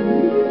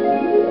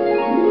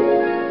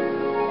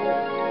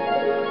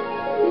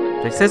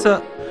 Fait que c'est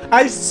ça.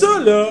 Hey, ça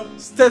là,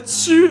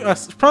 c'était-tu.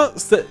 Je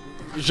pense.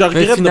 Je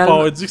regrette de ne pas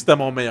avoir dit que c'était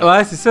mon meilleur.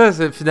 Ouais, c'est ça.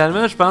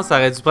 Finalement, je pense que ça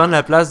aurait dû prendre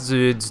la place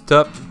du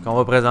top qu'on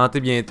va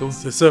présenter bientôt.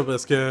 C'est ça,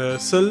 parce que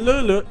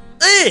celui-là, là.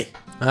 Hey!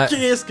 Ouais.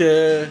 Qu'est-ce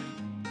que.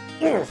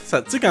 Tu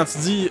sais, quand tu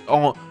dis.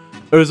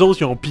 Eux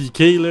autres, ils ont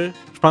piqué, là.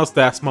 Je pense que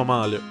c'était à ce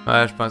moment-là.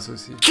 Ouais, je pense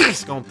aussi.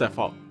 Qu'est-ce qu'on était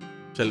fort.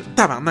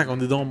 Tabarnak,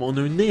 on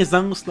a une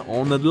aisance, là.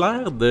 On a de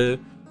l'air de.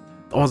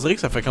 On dirait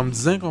que ça fait comme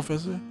 10 ans qu'on fait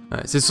ça.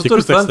 Ouais, c'est surtout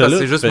le fun parce que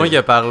c'est juste moi qui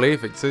a parlé,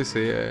 fait que tu sais,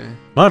 c'est...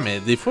 Ouais, mais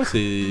des fois,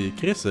 c'est...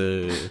 Chris,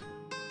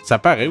 ça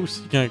paraît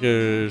aussi quand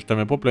que je te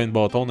mets pas plein de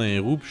bâtons dans les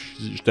roues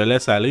pis je te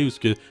laisse aller ou ce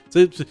que... Tu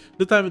sais,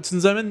 là, tu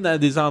nous amènes à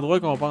des endroits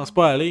qu'on pense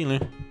pas aller, là.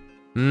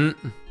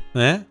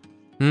 Hein?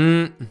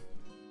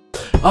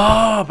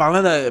 Ah,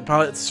 parlant de... Tu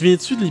te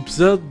souviens-tu de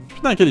l'épisode... Je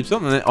sais plus dans quel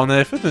épisode, on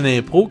avait fait une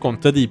impro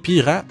contre des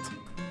pirates.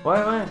 Ouais.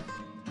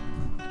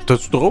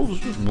 T'as-tu drôle,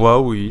 ça? Ouais,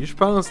 oui, je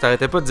pense.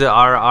 T'arrêtais pas de dire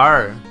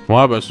RR.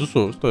 Ouais, ben c'est ça.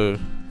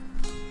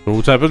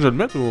 Tu savais pas que je le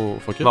mette ou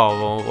fuck it?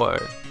 Bon, ouais.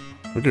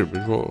 Ok, ben je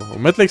vais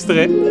mettre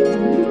l'extrait.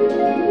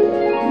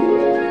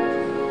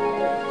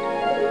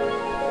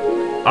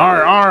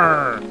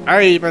 Arr!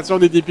 Hey, maintenant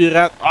on est des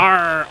pirates!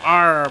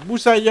 Arr!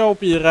 Moussaillon aux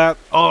pirates!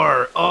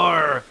 Arr!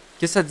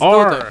 Qu'est-ce que ça dit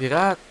d'autre, un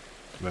pirate?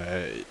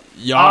 Ben...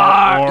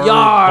 Yar!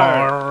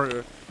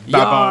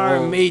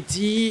 Yar,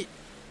 matey!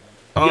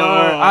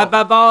 Yar, à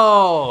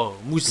bâbord!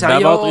 Moussaillon!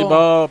 Bâbord,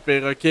 tribord,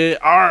 perroquet!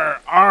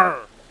 Arr!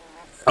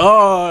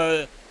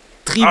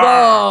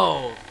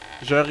 Tribord!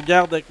 Je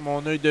regarde avec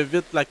mon œil de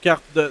vitre la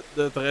carte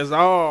de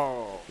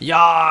trésor!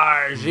 Yar,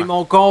 j'ai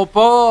mon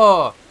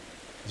compas!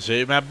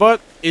 J'ai ma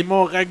botte et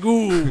mon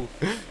ragoût!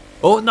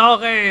 Au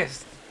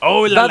nord-est!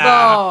 Oh là là!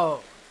 Baba!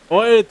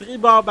 Ouais,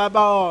 tribord,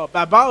 babord!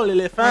 Babord,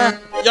 l'éléphant!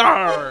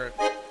 Yarr!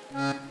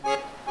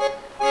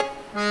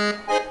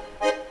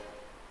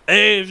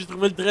 Hey, j'ai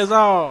trouvé le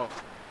trésor!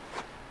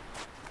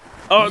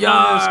 Oh non,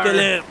 Yarr! un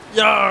squelette!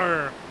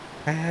 Yarr!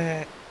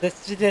 Je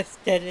suis le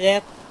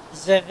squelette.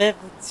 Je vais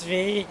vous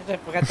tuer. Je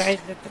protège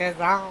le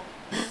trésor.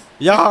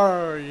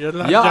 Yarr! Il y a de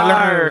la Yarr!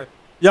 galère!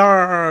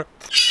 Yarr!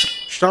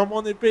 Je sens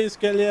mon épée,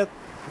 squelette!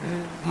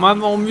 Moi,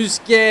 mon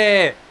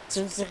musquet! Tu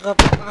ne seras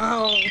pas.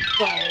 Oh,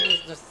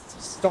 je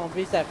suis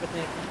tombé, ça a fait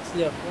un coup de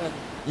xylophone.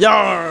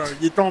 Yarr!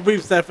 Il est tombé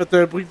pis ça a fait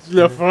un bruit de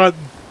xylophone!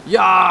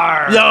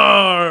 Yarr!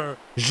 Yarr!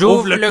 J'ouvre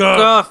Ouvre le le coffre.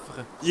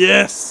 coffre!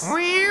 Yes!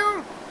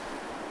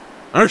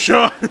 Un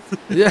chat!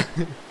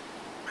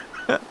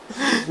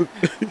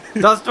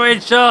 Danse-toi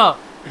le chat!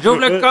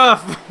 J'ouvre le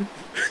coffre!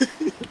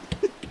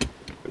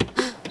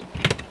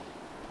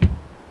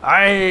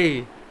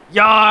 Hey!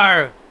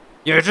 Yarr!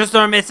 Il y a juste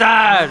un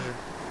message!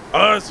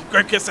 Ah, c'est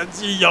quoi que ça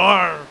dit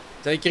hier?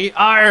 Ça écrit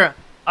R!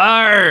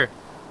 R!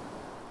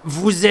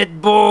 Vous êtes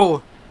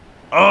beau!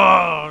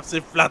 Ah,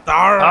 c'est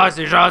flatteur! Ah,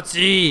 c'est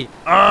gentil!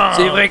 Ah!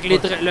 C'est vrai que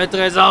le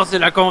trésor, c'est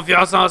la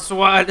confiance en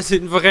soi, c'est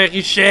une vraie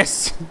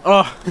richesse!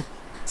 Ah!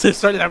 C'est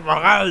ça la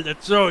morale de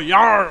ça,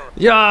 hier!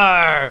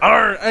 Yarr!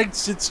 Hey,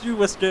 sais-tu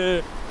où est-ce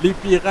que les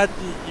pirates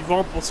ils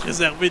vont pour se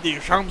réserver des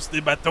chambres sur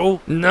des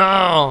bateaux?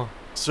 Non!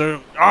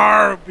 Sur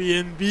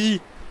Airbnb!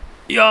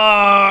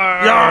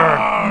 Yarr!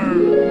 Yarr!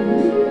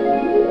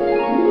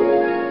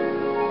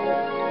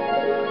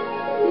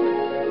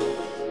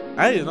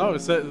 Hey, non,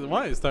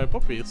 c'était un pas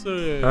pire, ça.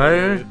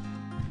 Ouais.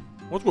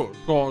 En tout cas,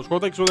 je suis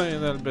content que ce soit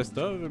dans le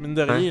best-of, mine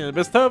de rien. Le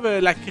best-of,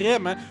 la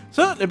crème, hein.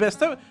 Ça, le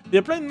best-of, il y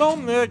a plein de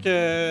monde, là,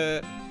 que...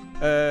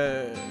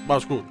 bon, en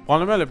tout cas,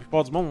 probablement la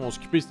plupart du monde vont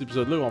skipper cet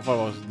épisode-là, ils vont faire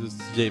des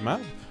vieilles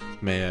merde.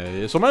 Mais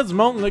il y a sûrement du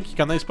monde, là, qui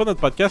connaissent pas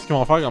notre podcast, qui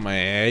vont faire comme,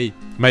 hey,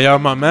 meilleur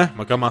moment, on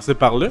va commencer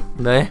par là.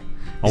 Ben,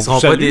 On ils vous seront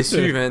pas salue,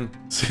 déçus, man.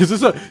 C'est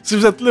ça. Si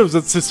vous êtes là,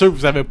 c'est sûr que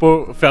vous avez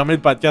pas fermé le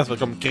podcast,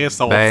 comme Chris,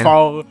 ça va Ben.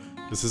 fort.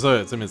 C'est ça,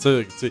 tu sais, mais ça,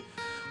 tu sais,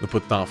 on n'a pas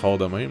de temps fort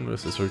de même, là.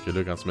 C'est sûr que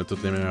là, quand tu mets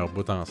toutes les meilleurs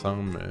bouts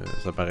ensemble,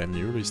 ça paraît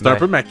mieux. C'est un Ben.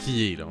 peu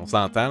maquillé, là, on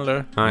s'entend,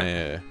 là. Ouais.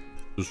 Mais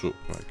c'est ça.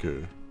 Donc,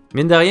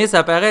 Mine de rien,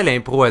 ça paraît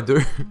l'impro à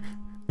deux.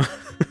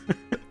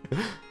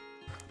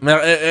 Mais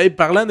hey,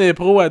 parlant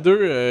d'impro à deux,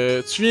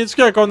 tu te souviens-tu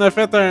quand on a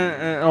fait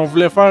on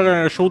voulait faire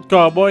un show de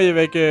cowboy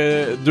avec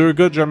deux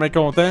gars de jamais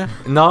contents?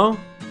 Non?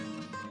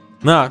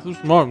 Non,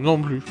 moi non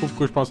plus. Je sais pas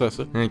pourquoi je pense à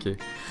ça. Ok.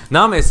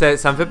 Non, mais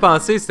ça me fait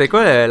penser, c'était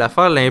quoi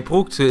l'affaire de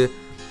l'impro que tu.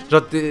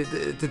 Genre,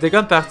 t'étais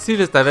comme parti,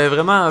 là, t'avais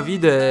vraiment envie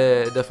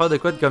de faire de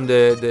quoi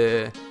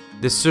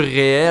de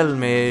surréel,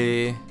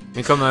 mais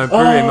comme un peu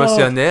Oh!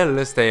 émotionnel,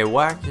 là, c'était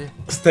whack.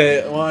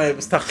 C'était. Ouais,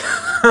 c'était.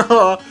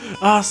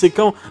 Ah, c'est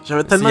con.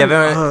 J'avais tellement. Il y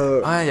avait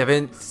ouais, il y avait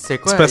une. C'est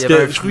quoi? C'est parce Il y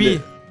avait que un fruit.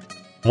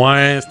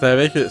 Ouais, c'était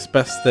avec. C'est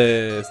parce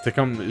que c'était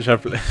comme.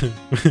 J'appelais.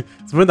 Tu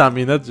vois, dans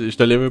mes notes, je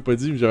te l'avais pas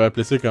dit, mais j'avais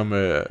appelé ça comme.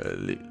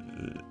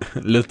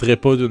 Le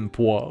trépas d'une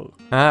poire.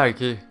 Ah,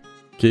 ok.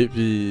 Ok,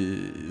 pis.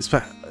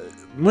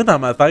 Moi, dans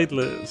ma tête,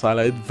 là, ça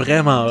allait être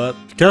vraiment hot.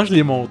 Puis quand je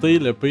l'ai monté,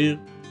 le pire,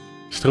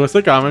 je trouvais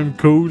ça quand même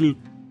cool.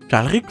 Puis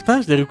en le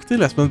réécoutant, je l'ai réécouté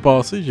la semaine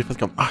passée, j'ai fait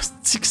comme ah,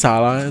 c'est-tu que ça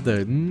a l'air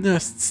d'une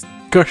hostie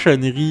de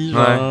cochonnerie,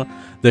 genre,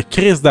 de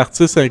crise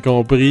d'artiste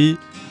incompris.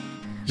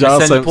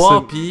 Genre, c'est une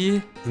poire,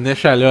 pis. une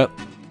échalote.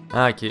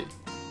 Ah, ok.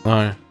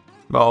 Ouais.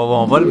 Bon,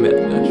 on va le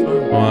mettre, là, je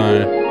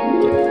pense.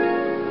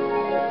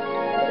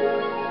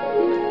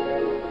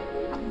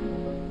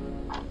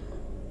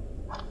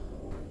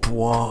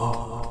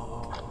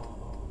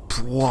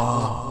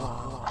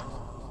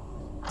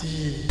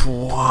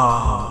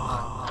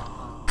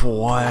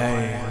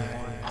 Ouais.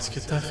 Est-ce que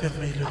t'as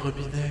fermé le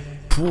robinet?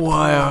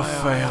 Pourrais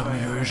faire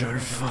mieux, je le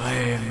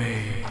ferai,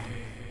 mais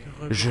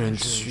je ne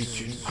suis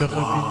qu'une Le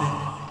robinet.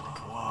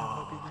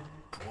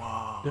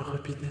 Le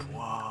robinet.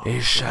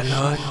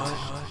 échalote.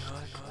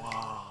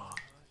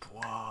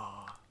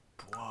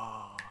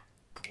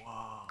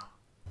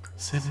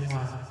 C'est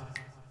moi.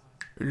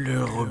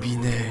 Le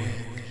robinet.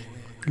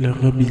 Le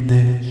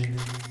robinet.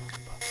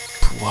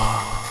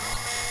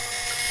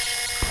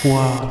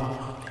 Poire.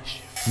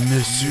 Ne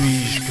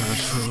suis-je qu'un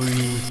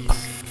fruit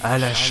à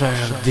la chair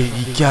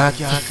délicate?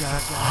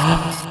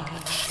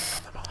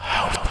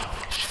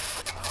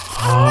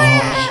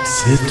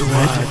 C'est toi.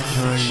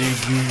 Un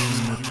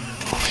légume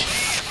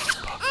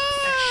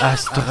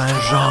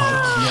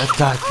astringent qui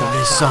attaque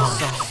les sens.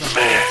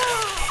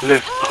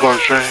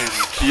 L'estrogène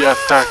qui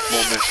attaque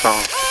mon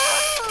essence.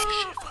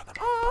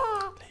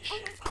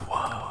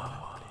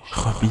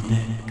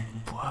 Robinet.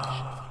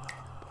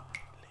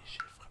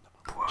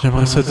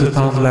 J'aimerais ça te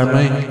tendre la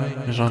main,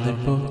 mais j'en ai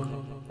pas.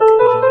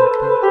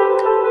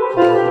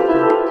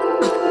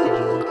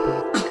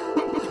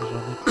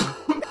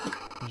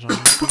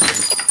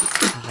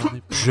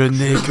 Je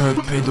n'ai qu'un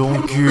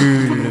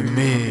pédoncule,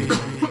 mais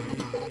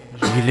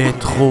il est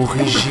trop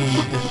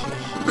rigide.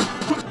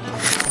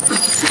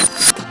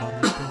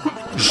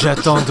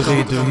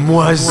 J'attendrai de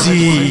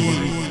moisi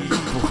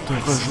pour te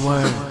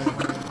rejoindre.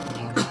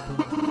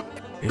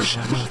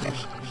 Échalote.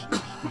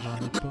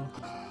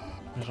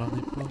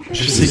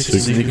 sais que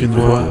ce n'est qu'une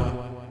voix,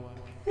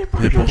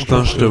 mais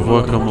pourtant je te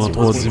vois comme en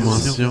 3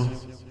 dimensions.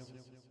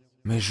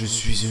 Mais je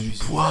suis une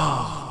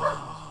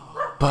poire,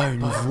 pas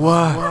une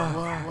voix.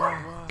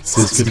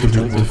 C'est ce que tout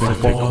le monde te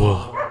fait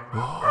croire.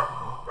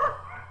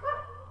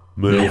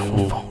 Mais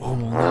au fond,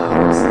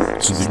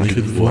 tu n'es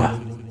qu'une voix.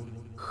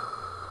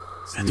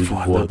 Une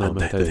voix dans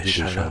ma tête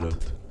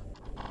d'échalote.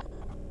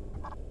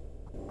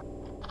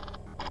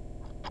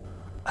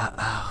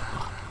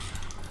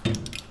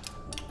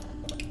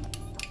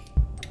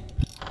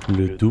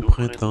 Le doux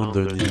printemps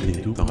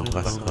donné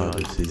t'embrassera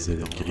de ses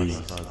ailes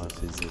grises.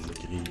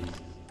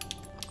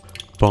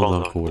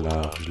 Pendant qu'au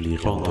large, les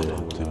rondelles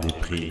te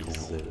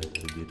méprisent.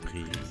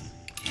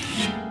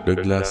 Le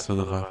glace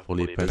sonnera pour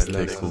les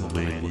pastèques aux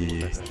mains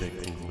liées.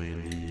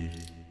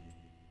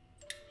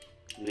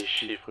 Les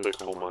chiffres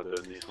qu'on m'a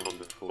donnés sont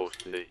de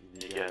fausseté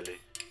inégalée,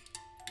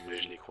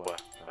 mais je les crois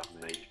par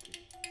naïveté.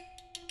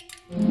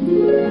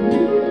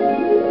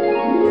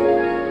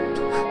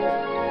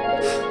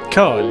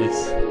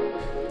 Calice.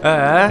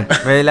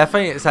 Mais la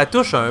fin, ça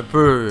touche un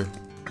peu.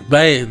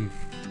 Ben,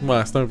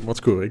 ouais, c'est un... En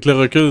tout cas, avec le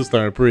recul, c'était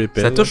un peu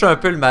épais. Ça touche un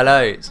peu le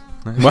malaise.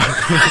 Ouais,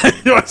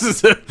 c'est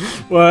ça.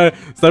 Ouais,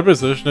 c'est un peu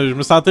ça. Je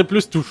me sentais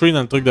plus touché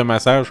dans le truc de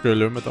massage que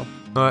là, mettons.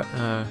 Ouais.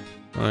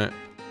 Ouais.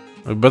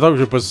 Mettons que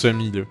j'ai pas de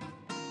semi, là.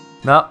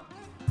 Non.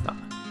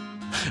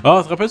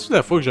 Ah, te rappelles-tu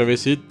la fois que j'avais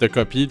essayé de te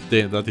copier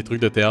dans tes trucs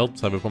de théâtre,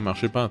 ça avait pas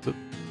marché pas en tout?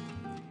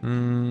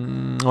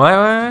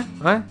 Ouais.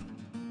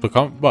 C'est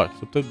quand même... Ouais,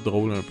 c'est peut-être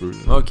drôle un peu,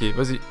 là. Ok,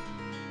 vas-y.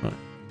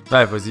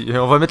 Ouais, vas-y.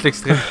 On va mettre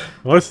l'extrait.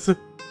 Ouais, c'est ça.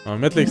 On va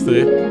mettre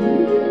l'extrait.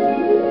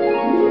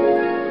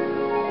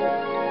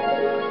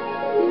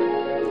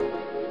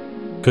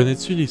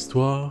 Connais-tu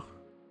l'histoire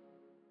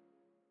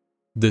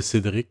de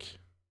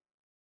Cédric?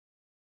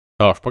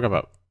 Ah, je suis pas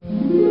capable.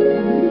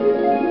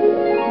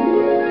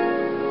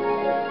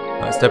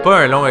 C'était pas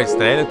un long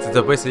extrait, là. Tu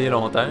t'as pas essayé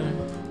longtemps.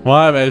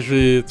 Ouais, ben,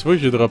 tu vois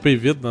que j'ai droppé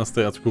vite dans ce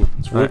théâtre. En tout cas,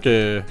 tu vois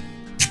que...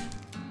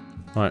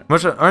 Ouais. Moi,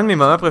 un de mes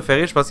moments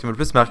préférés, je pense qui m'a le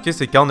plus marqué,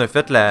 c'est quand on a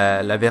fait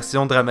la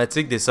version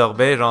dramatique des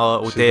sorbets,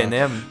 genre au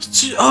TNM.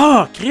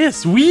 Ah, Chris,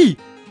 oui!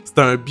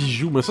 C'était un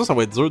bijou, mais ça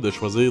va être dur de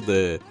choisir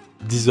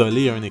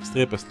d'isoler un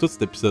extrait parce que tout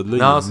cet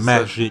épisode-là est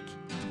magique.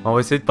 On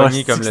va essayer de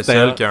pogner comme le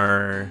seul qui a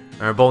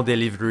un bon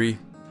delivery.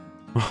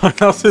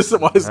 Non, c'est ça,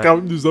 ouais, c'est quand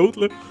même nous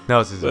autres, là.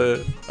 Non, c'est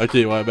ça. Ok,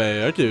 ouais,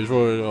 ben, ok,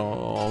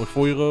 on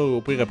fouillera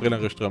au pire après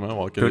l'enregistrement, on va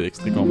voir quel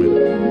extrait qu'on met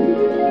là.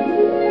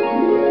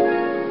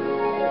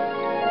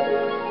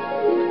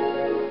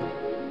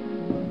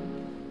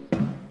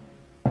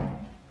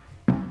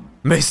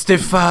 Mais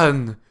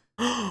Stéphane,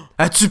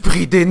 as-tu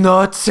pris des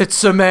notes cette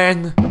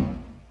semaine?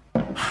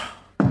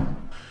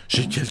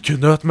 J'ai quelques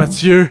notes,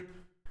 Mathieu.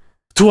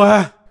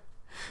 Toi?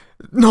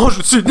 Non,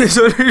 je suis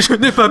désolé, je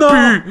n'ai pas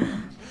pu.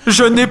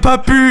 Je n'ai pas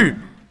pu.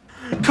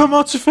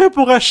 Comment tu fais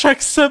pour à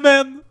chaque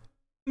semaine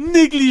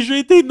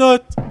négliger tes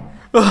notes?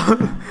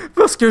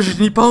 Parce que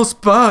je n'y pense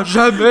pas,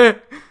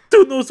 jamais.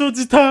 Tous nos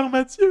auditeurs,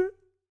 Mathieu.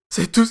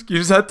 C'est tout ce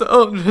qu'ils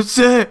attendent, je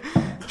sais.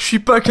 Je suis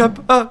pas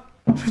capable.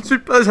 Je ne suis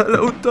pas à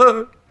la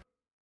hauteur.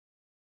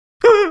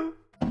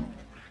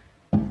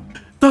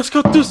 Dans ce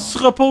cas, tout se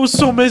repose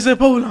sur mes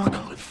épaules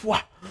encore une fois.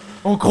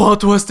 On croit en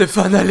toi,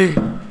 Stéphane, allez.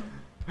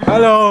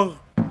 Alors,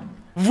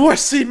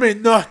 voici mes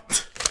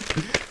notes.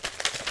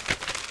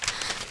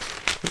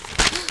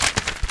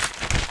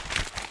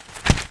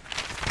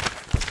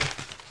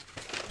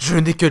 Je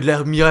n'ai que de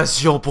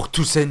l'admiration pour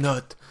tous ces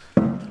notes.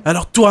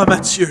 Alors toi,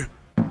 Mathieu,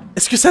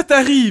 est-ce que ça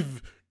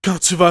t'arrive, quand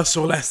tu vas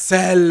sur la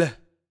selle,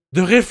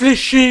 de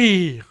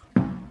réfléchir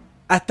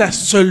à ta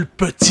seule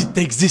petite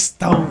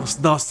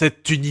existence dans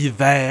cet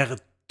univers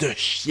de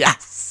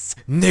chiasse?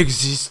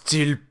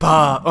 N'existe-t-il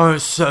pas un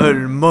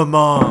seul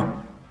moment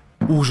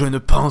où je ne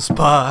pense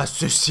pas à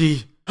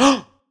ceci? Oh!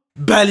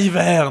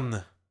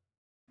 Baliverne!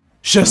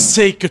 Je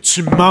sais que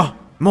tu mens!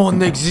 Mon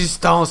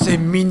existence est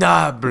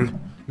minable!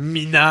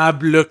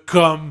 Minable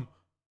comme...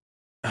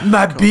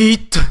 Ma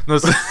bite! Non,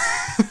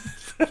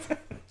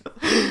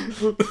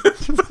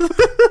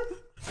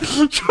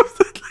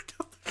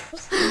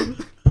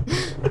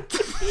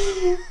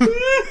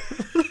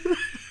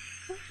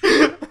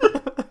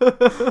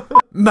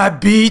 Ma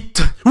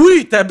bite!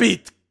 Oui, ta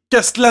bite!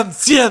 Que cela ne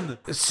tienne!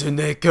 Ce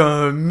n'est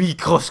qu'un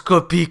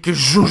microscopique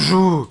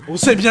joujou! On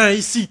sait bien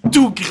ici,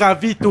 tout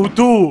gravite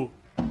autour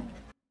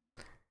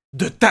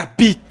de ta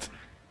bite!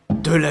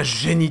 De la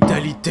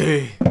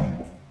génitalité!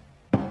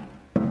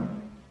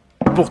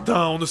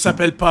 Pourtant, on ne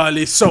s'appelle pas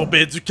les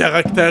sorbets du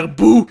caractère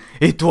bout!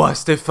 Et toi,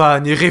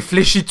 Stéphane, y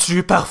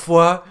réfléchis-tu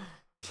parfois?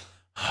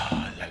 Oh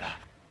là là.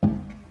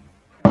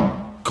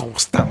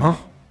 Constamment?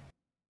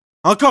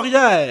 Encore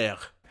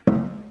hier!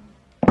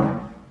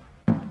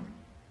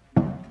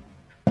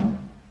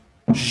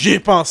 J'y ai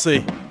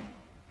pensé!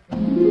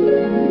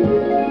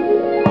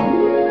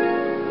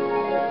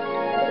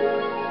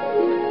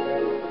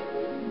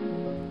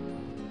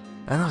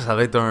 Ah non, ça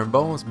va être un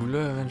bon ce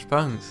bout-là, man, je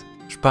pense.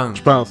 Je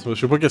pense. Je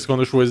sais pas qu'est-ce qu'on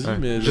a choisi, ouais.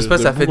 mais... J'espère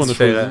que ça fait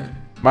différent.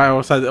 Ben,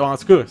 en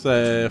tout cas,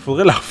 il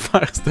faudrait la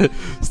refaire,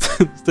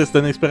 c'était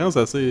une expérience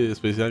assez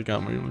spéciale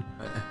quand même.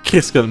 Ouais.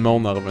 Qu'est-ce que le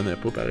monde n'en revenait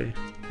pas, pareil.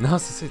 Non,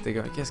 c'est ça, t'es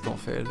comme, qu'est-ce qu'on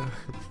fait, là?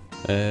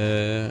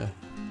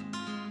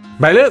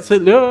 Ben là, tu sais,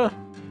 là...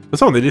 C'est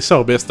ça, on est des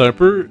sorbets, c'est un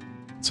peu... Tu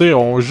sais,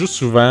 on joue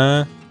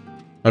souvent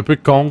un peu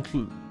contre...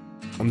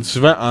 On est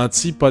souvent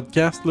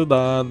anti-podcast, là,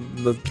 dans...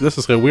 Pis là,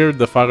 ce serait weird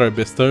de faire un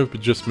best-of pis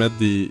de juste mettre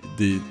des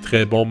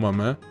très bons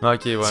moments.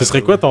 Ok, ouais. Ce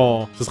serait quoi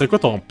ton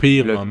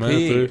pire moment,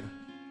 tu sais?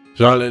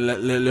 Genre,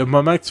 le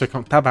moment que tu fais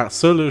comme tabac,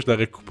 ça, là, je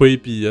l'aurais coupé,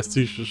 pis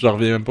je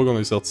reviens même pas qu'on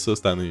ait sorti ça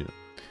cette année.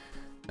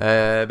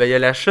 Ben, il y a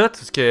la shot,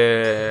 parce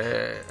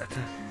que... Attends,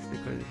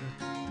 c'est quoi déjà?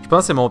 Je pense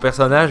que c'est mon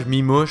personnage,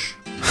 Mimouche.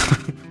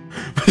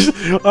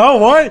 Ah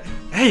ouais!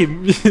 Hey, il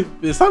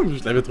me semble que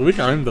je l'avais trouvé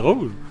quand même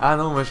drôle. Ah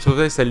non, moi je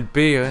trouvais que c'était le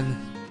pire, hein.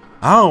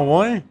 Ah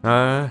ouais?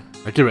 Ouais.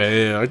 Ok,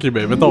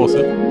 ben, mettons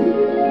ça.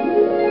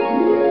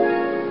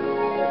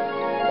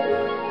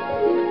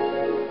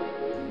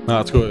 Non,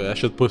 en tout cas,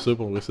 achète pas ça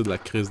pour essayer de la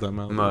crise de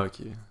merde. Ah,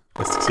 ok.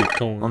 Parce que c'est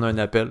con. On a un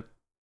appel.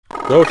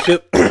 Oh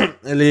shit!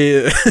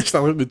 Je suis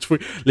en train de m'étouffer.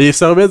 Les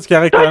sorbets du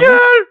caractère.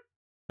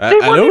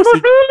 Allô?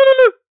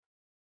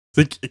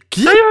 C'est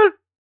qui?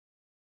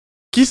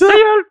 Qui ça?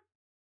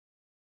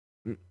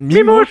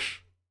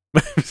 Mimouche!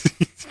 Ok.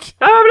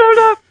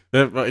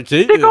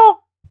 T'es con!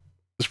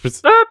 Je peux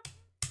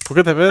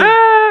Pourquoi t'appelles?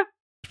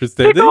 Je peux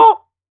T'es t'aider? con!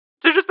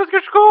 C'est juste parce que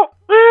je suis con!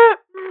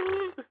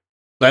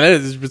 Ben là,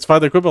 je peux-tu faire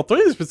de quoi pour toi?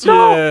 Je peux-tu...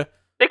 Non!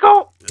 T'es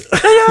con! Ta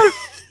gueule!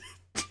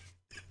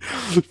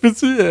 Je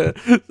peux-tu...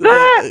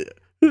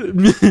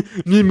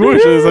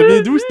 Mimouche, ça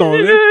vient d'où ce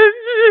ton-là?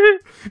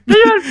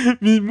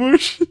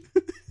 Mimouche!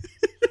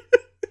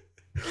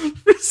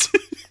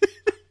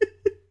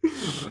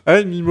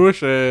 Hey,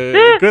 Mimouche,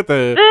 écoute,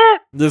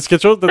 y'a-tu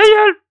quelque chose...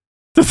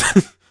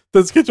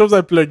 T'as-tu quelque chose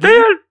à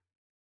plugger?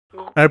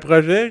 Un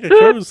projet, quelque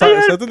chose?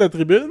 Ça de la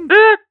tribune?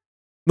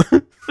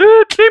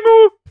 T'es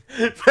mou!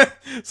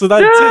 C'est dans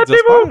le titre,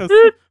 j'espère.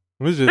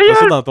 Moi, j'ai pas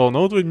ça dans ton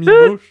nom, toi, une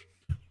Mimouche.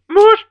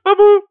 Mouche, pas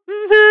mou!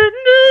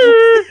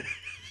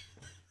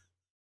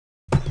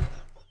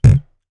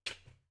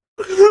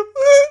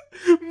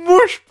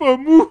 Mouche pas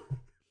mou!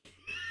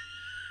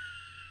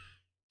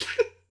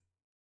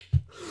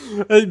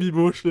 Hey,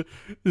 Mimouche,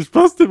 je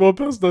pense que t'es mon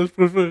personnage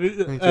préféré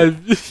à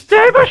vie.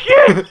 T'es pas chier!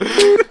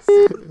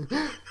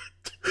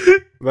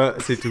 Ben,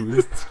 c'est tout.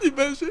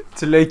 Imagine.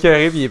 Tu l'as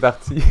écœuré pis il est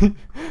parti.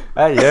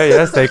 Aïe,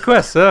 aïe, c'était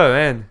quoi ça,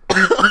 man?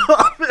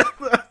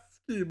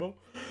 Il est bon.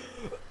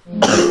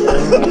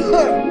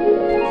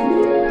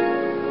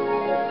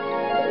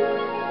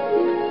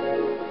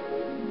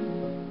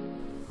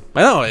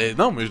 Ben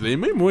non, mais je l'ai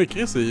aimé, moi,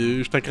 Chris.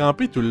 J'étais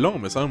crampé tout le long,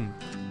 me semble.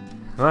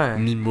 Ouais.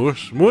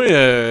 Mimouche. Moi,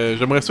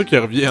 j'aimerais ça qu'il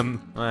revienne.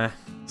 Ouais.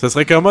 Ça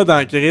serait commode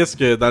dans Chris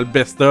que dans le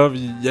best-of,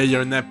 il y ait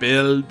un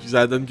appel, puis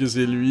ça donne que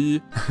c'est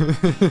lui.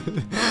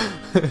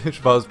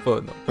 Je pense pas,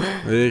 non.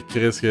 Et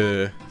Chris,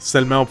 que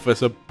seulement on pouvait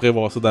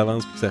prévoir ça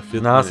d'avance puis que ça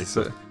fit. Non, c'est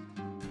ça.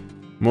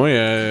 Moi,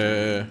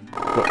 Hey,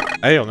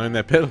 on a un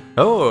appel.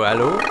 Oh,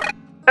 allô?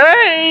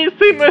 Hey,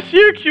 c'est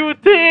Monsieur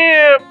QT!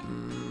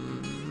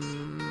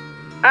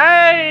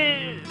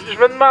 Hey! Je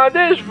me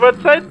demandais, je vais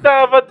être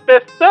dans votre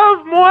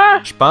best-of, moi?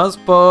 Je pense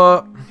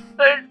pas.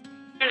 Ben,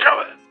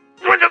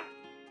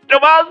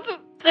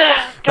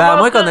 à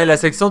moins qu'on ait la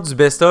section du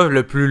best-of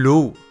le plus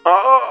lourd.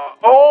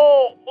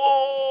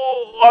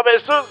 Ah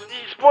ben ça,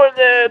 c'est pas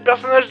le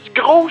personnage du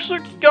gros, ça,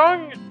 qui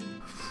gagne?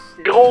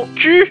 Gros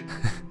cul?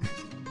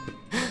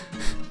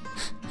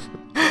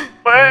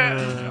 Ouais,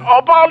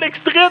 on parle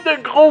extrait de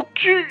gros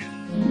cul!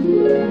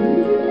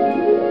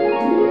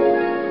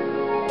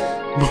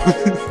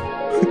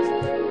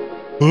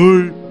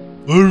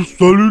 Hey,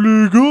 salut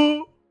les gars!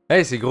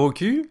 Hey, c'est gros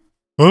cul?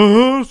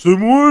 C'est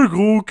moi,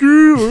 gros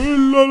cul! Oh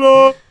là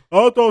là!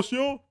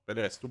 Attention! Ben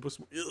là, c'est pas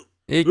ce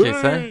Et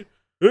qu'est-ce que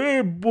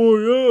Hey boy,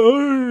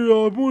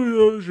 moi,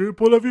 j'ai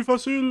pas la vie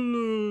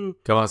facile.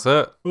 Comment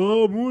ça?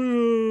 Ah, moi,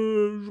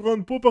 je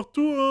rentre pas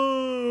partout,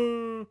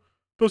 hein.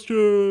 Parce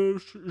que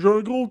j'ai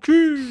un gros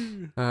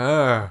cul.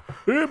 Ah.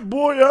 Hey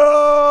boy,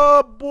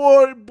 je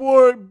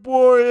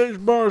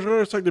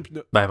mangerai un sac de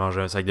peanuts. Ben,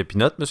 mangez un sac de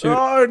peanuts, monsieur.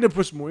 Ah, ne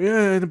pousse-moi,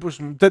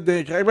 Peut-être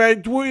des crêpes.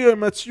 Ben, toi,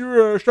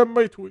 Mathieu, je t'aime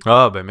bien, toi.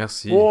 Ah, ben,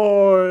 merci. T'es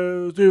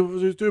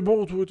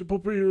bon, toi, t'es pas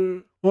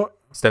pire. Ouais.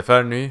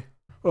 Stéphane, lui?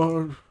 Ah,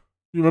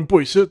 il est même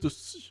pas ici,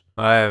 aussi.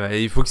 Ouais, ben,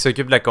 il faut qu'il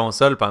s'occupe de la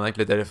console pendant que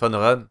le téléphone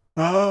run.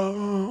 Ah,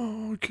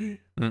 ok.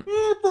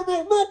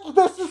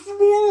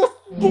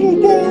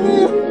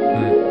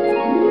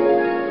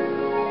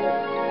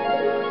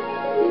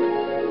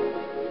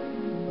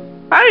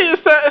 Hey,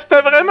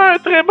 c'était vraiment un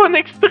très bon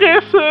extrait,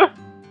 ça!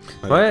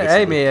 Ouais,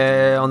 hey,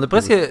 mais on a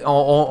presque.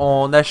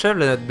 On achève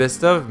notre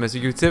best-of,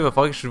 monsieur Gauthier, va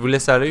falloir que je vous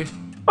laisse aller.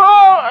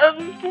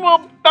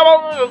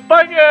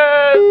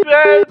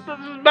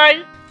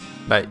 Bye!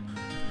 Bye.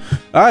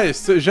 Ah,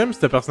 j'aime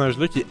ce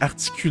personnage-là qui est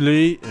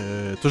articulé,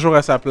 toujours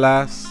à sa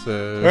place,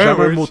 jamais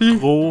un mot de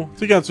trop. Tu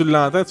sais, quand tu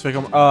l'entends, tu fais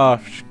comme ah,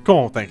 je suis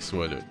content qu'il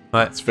soit là.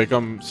 Ouais. Tu fais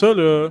comme ça,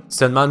 là. Tu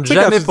te demandes Tu sais,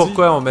 jamais quand tu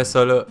pourquoi on met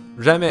ça là.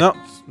 Jamais.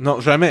 Non,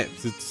 jamais.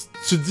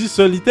 tu dis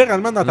ça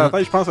littéralement dans ta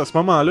tête, je pense, à ce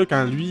moment-là,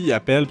 quand lui il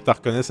appelle pis tu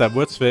reconnais sa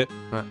voix, tu fais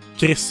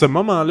Chris, ce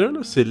moment-là, là,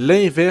 c'est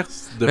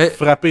l'inverse de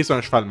frapper sur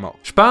un cheval mort.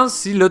 Je pense que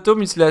si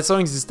l'automutilation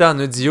existait en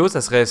audio,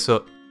 ça serait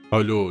ça. Ah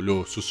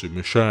là, ça c'est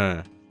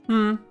méchant.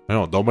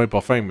 Non, donc ben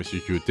pas fin, Monsieur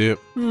Q-Tip.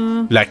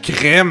 La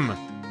crème!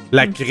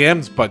 La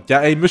crème du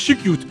podcast. Hey, Monsieur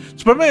Q-Tip,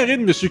 tu peux m'aider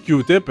de Monsieur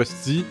Q-Tip,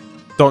 si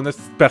ton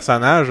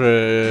personnage...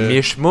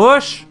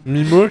 Miche-mouche?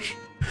 Mimouche?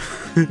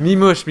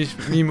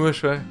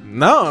 Mimouche, ouais.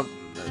 Non,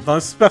 ton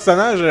petit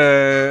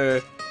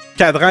personnage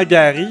Cadran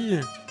Gary,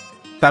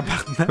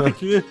 tabarnak, là,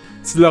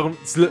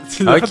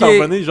 tu l'as fait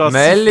revenir genre 6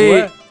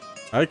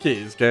 fois. Ok,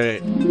 c'est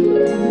correct.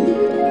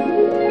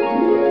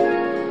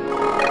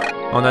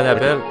 On en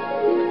appelle.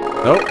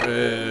 Oh,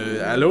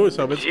 allô,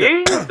 ça va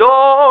Ding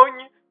dong!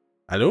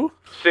 Allô?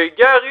 C'est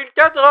Gary le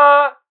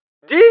Cadran!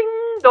 Ding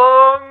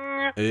dong!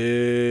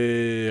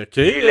 Ok.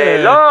 Il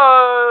est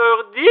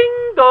l'heure!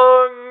 Ding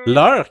dong!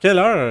 L'heure? Quelle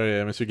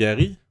heure, Monsieur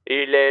Gary?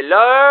 Il est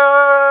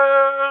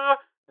l'heure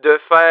de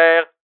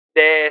faire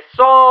des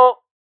sons!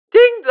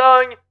 Ding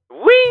dong!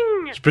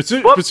 Wing!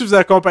 Peux-tu vous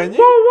accompagner?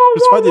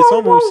 Peux-tu faire des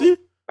sons, moi aussi?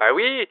 Ah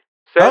oui!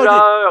 C'est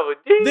l'heure!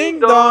 Ding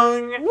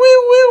dong!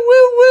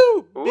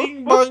 Wouh!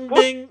 Ding dong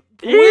ding!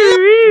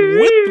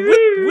 Whip!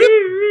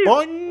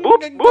 Boing!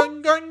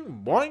 Boing!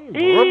 Boing!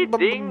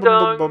 Ding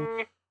dong!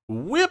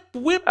 Whip!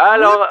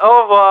 Alors,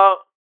 au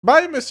revoir!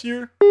 Bye,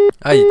 monsieur!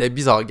 Ah, il était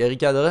bizarre, Gary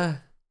Cadran.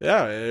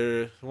 Ah,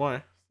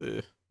 ouais.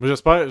 Mais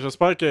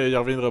j'espère qu'il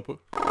reviendra pas.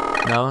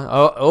 Non.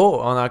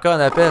 Oh, on a encore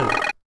un appel.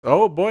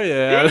 Oh boy,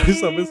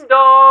 Ding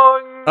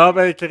dong! Ah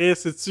ben, Chris,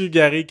 c'est-tu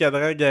Gary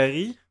Cadran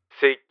Gary?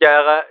 C'est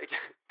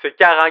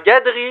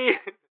Carangadri!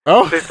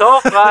 Oh! C'est son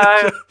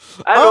frère!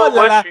 Allô, Oh,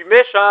 moi je suis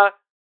méchant!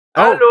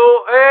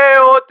 Allô,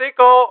 t'es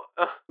con!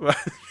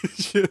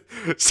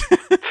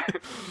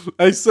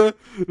 Hey, ça,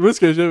 moi ce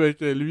que j'aime avec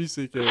lui,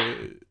 c'est que...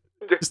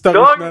 C'est Dong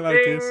original en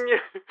ding! Chris.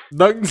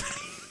 Dong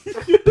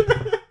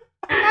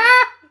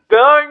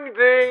Dong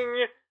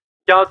ding!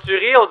 Quand tu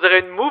ris, on dirait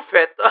une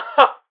moufette!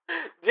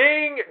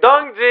 Ding!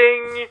 Dong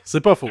ding!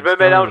 C'est pas faux. Je me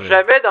mélange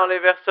jamais dans les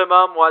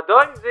versements, moi.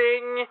 Dong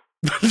ding!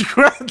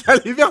 Quoi? Dans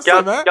les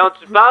versements? Quand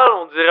tu parles,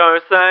 on dirait un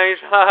singe.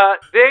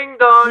 Ding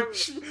dong!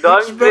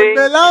 Dong Je ding! me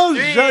mélange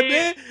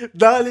jamais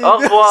dans les Au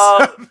revoir!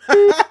 versements.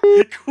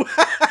 Quoi?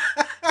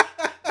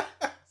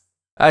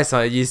 Ah,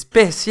 il est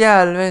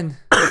spécial, man.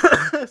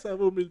 Ça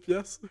vaut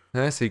 1000$.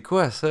 Hein, c'est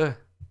quoi ça?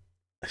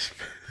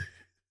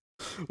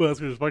 Ouais, parce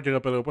que j'espère qu'il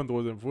rappellera pas une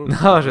troisième fois.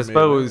 Non,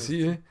 j'espère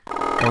aussi. Hein.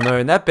 On a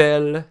un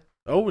appel.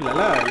 Oh là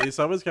là, les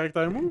services de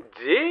caractère mou?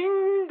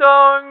 Ding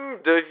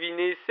dong!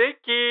 Devinez c'est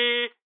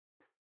qui?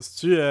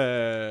 C'est-tu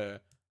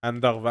Anne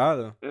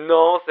Dorval?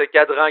 Non, c'est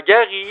Cadran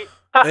Gary.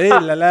 Hey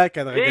là là,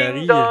 Cadran Ding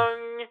Gary.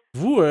 dong!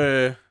 Vous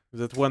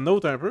êtes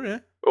OneNote un peu, hein?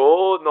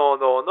 Oh non,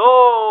 non,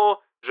 non!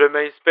 Je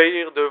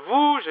m'inspire de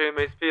vous, je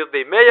m'inspire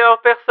des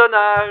meilleurs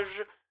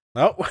personnages.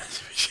 Non.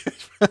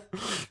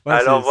 Ouais,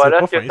 alors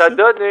voilà ce que ça a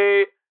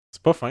donné.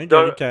 C'est pas fin,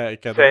 Gary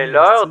Cadran. C'est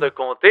l'heure de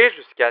compter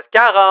jusqu'à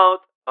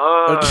 40.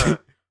 1,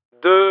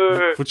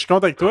 2, Faut que tu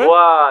comptes avec toi?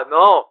 3,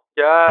 non,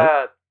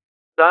 4,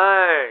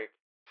 5,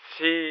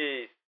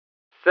 6,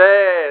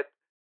 7,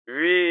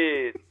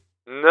 8,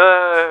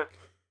 9,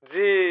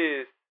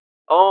 10,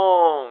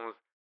 11,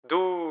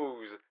 12,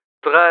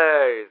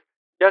 13,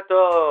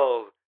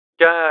 14,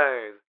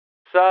 15,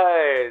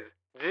 16,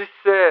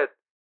 17,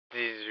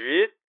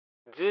 18,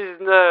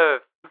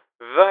 19,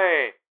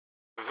 20,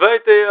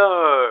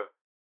 21,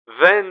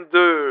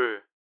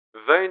 22,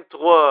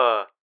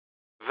 23,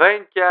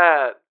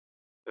 24,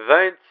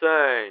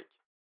 25,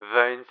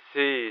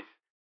 26,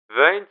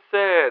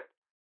 27,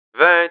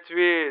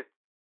 28,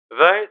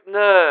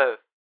 29,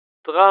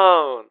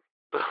 30,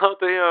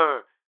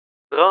 31,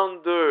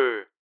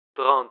 32,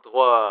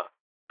 33,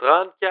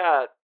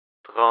 34,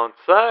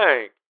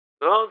 35,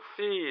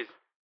 36,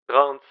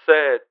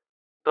 37,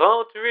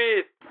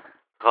 38,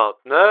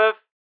 39,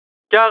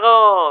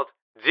 40.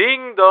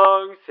 Ding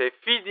dong, c'est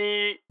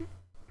fini.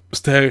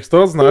 C'était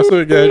extraordinaire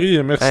ça,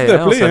 Gary. Merci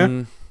d'appeler,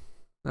 hein.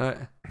 Ouais.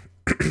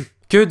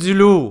 Que du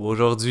lourd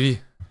aujourd'hui.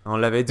 On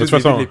l'avait dit au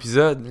début de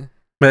l'épisode.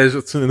 Mais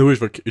oui,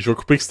 je vais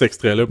couper cet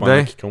extrait-là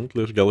pendant qu'il compte.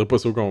 Là. Je garderai pas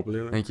ça au complet.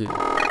 Là. Ok.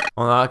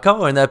 On a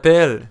encore un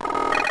appel.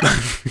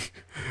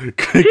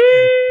 Ding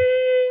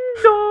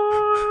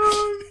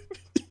dong!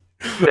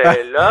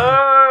 C'est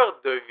l'heure,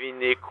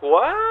 devinez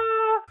quoi?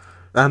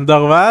 Anne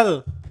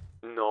Dorval?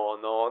 Non,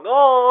 non,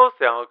 non,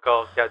 c'est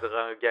encore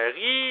Cadran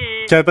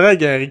Gary. Cadran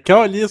Gary,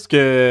 calisse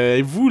que...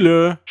 Et vous,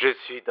 là? Je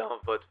suis dans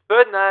votre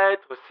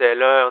fenêtre, c'est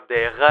l'heure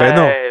des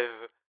rêves.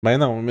 Ben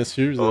non,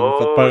 monsieur, vous me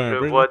faites peur un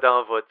peu. Je vois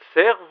dans votre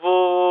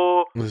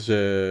cerveau.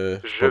 Je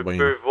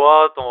peux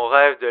voir ton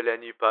rêve de la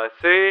nuit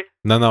passée.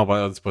 Non, on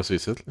va dire pas ça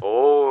ici.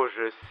 Oh,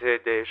 je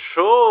sais des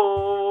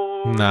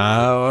choses.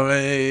 Non,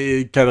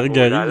 mais Cadran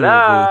Gary... Oh là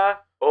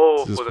là.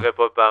 Oh, faudrait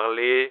pas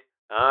parler.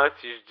 Hein,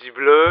 si je dis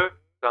bleu,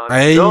 t'en dis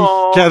hey,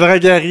 donc. Cadran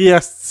Gary,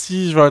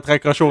 asti, je vais être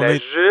accroché au La nez.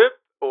 jupe,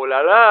 oh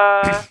là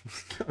là.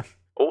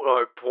 Oh,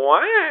 un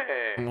point.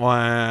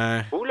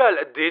 Ouais. Oh là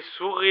là, des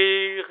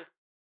sourires.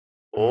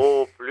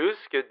 Oh, plus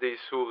que des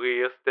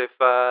sourires,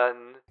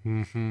 Stéphane.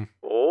 Mhm.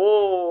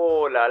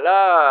 Oh là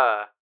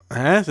là.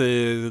 Hein,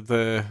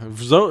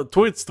 vous autres,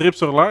 toi, tu tripes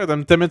sur l'heure.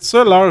 T'aimais-tu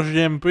ça, l'heure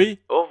JMP?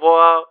 Au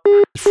revoir.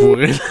 Il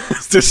fourrait.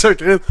 C'était ça,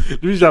 Chris.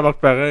 Lui, Jean-Marc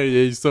Parent, il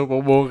a eu ça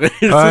pour mourir.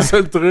 Ouais. C'est ça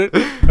le truc.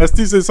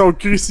 Asti, c'est son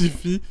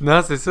crucifix.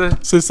 Non, c'est ça.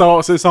 C'est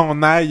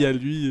son ail à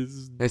lui.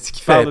 Est-ce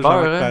qu'il Parle fait de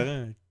peur, Jean-Marc hein?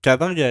 Parent.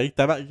 Cadran Gary,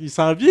 il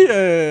s'en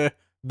vient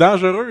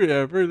dangereux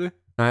un peu, là.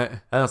 Ouais.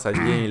 Ah non, ça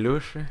devient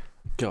louche.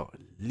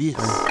 Calice.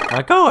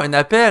 Encore un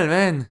appel,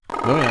 man.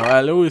 Ouais,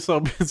 allô, il sort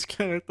bien du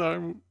caractère.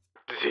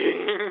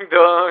 Ding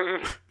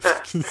dong.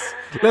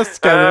 Là, c'est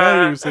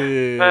cadran ou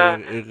c'est.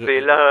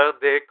 C'est l'heure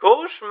des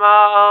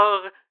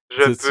cauchemars.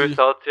 Je C'est-tu? peux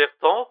sentir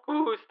ton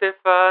cou,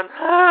 Stéphane.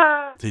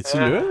 T'es-tu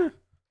là?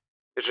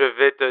 Je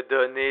vais te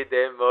donner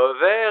des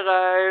mauvais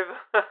rêves.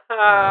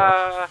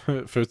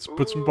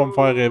 Peux-tu pas me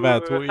faire rêver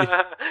à toi?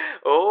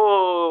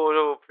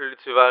 Oh, plus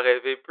tu vas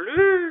rêver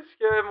plus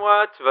que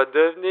moi, tu vas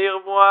devenir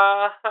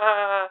moi.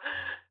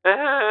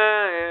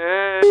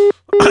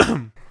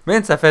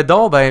 Man, ça fait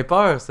donc ben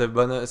peur,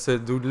 ce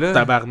dude-là.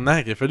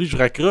 Tabarnak, il a fallu que je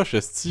raccroche,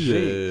 esti.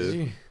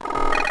 Jésus.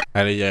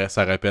 Allez,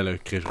 ça rappelle un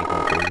cri, je réponds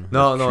pas. là.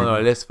 Non, Je non, suis non,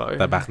 laisse faire.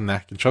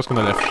 Tabarnak. Une chance qu'on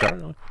a l'afficheur.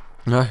 Hein.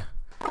 Ouais.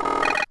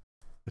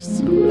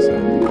 Esti, on va ça.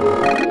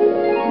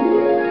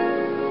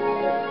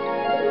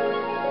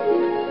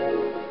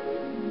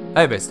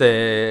 Eh ben,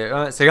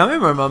 c'est quand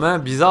même un moment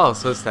bizarre,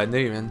 ça, cette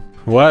année, man.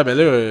 Ouais, ben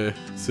là,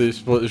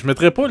 je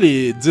mettrais pas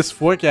les 10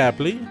 fois qu'il a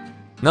appelé.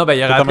 Non, ben,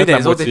 il a Faut rappelé t'en mettre dans la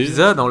les autres moitié.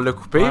 épisodes, on l'a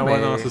coupé, Ouais, mais...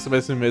 ouais, non, c'est ça,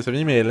 mais ça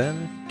vient mêlant. Là.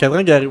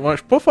 Cadran Gary, ouais, je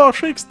suis pas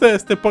fâché que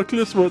cette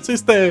époque-là, tu sais,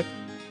 c'était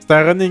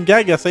un running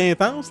gag assez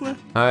intense, là.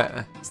 Ouais.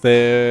 Tu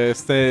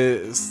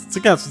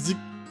sais, quand tu dis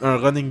un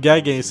running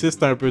gag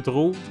insiste un peu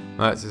trop,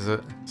 Ouais, c'est ça.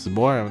 c'est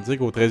bon, on me dit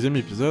qu'au 13e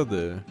épisode,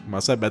 il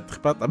commençait à battre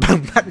tripat à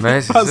tabarnak. Ouais,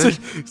 c'est ça.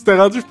 C'était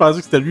rendu, je pensais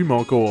que c'était lui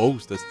mon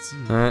co-host, esti.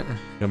 Ouais.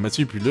 Comme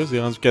Mathieu est plus là, c'est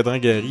rendu Cadran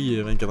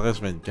Gary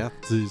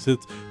 24h/24.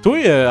 Toi,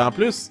 en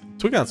plus,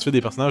 toi, quand tu fais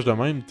des personnages de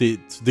même, tu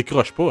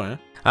décroches pas, hein?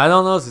 Ah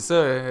non, non, c'est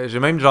ça. J'ai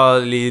même, genre,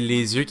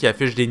 les yeux qui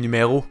affichent des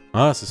numéros.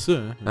 Ah, c'est ça,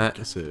 hein? Ouais.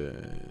 Tu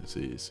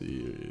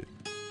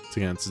sais,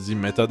 quand tu dis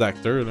méthode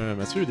acteur, là,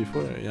 Mathieu, des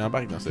fois, il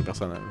embarque dans ces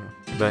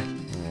personnages-là. Ben.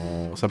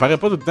 Ça paraît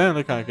pas tout le temps,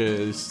 là, quand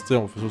que, tu sais,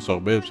 on fait ça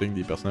sur Bell, avec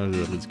des personnages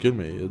ridicules,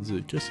 mais il a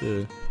dit, Chris, il y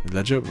a de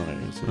la job,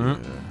 ouais.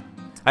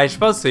 Hey, je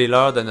pense que c'est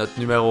l'heure de notre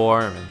numéro 1,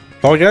 man.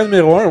 Ton grand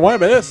numéro 1, ouais,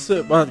 ben là, c'est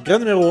ça. Bon, grand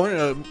numéro 1,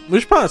 moi,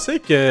 je pensais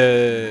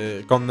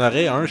qu'on en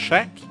aurait un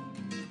chaque.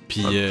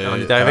 Puis, On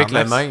est arrivé avec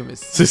le même.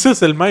 C'est ça,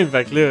 c'est le même.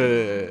 Fait que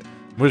là,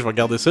 moi, je vais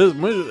regarder ça.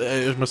 Moi,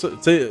 je me suis. Tu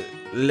sais,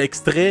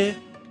 l'extrait.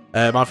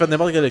 Ben en fait,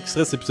 n'importe quel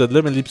extrait de cet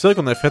épisode-là, mais l'épisode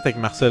qu'on a fait avec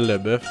Marcel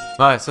Leboeuf.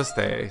 Ouais, ça,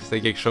 c'était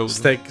quelque chose.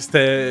 C'était. Tu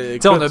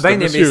sais, on a bien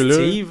aimé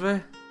Steve.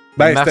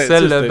 Ben,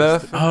 Marcel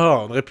Leboeuf. Ah,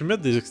 on aurait pu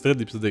mettre des extraits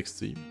d'épisodes avec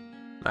Steve.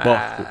 Bon,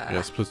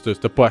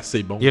 c'était pas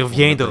assez bon. Il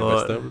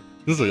reviendra.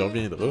 Juste, il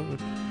reviendra.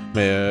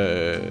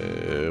 Mais,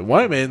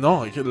 ouais, mais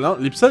non.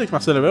 L'épisode avec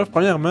Marcel Leboeuf,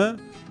 premièrement,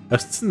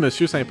 hostie de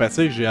monsieur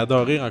sympathique, j'ai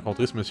adoré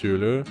rencontrer ce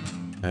monsieur-là.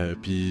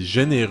 Puis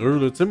généreux,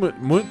 là. Tu sais,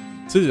 moi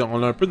tu sais, on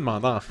l'a un peu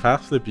demandé en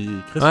farce, là, puis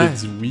Chris a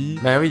dit oui.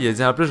 Ben oui, il a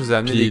dit en plus, je vous ai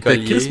amené Puis des colliers.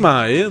 il était Chris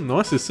Mahin,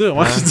 ouais, c'est ça.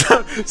 Ouais,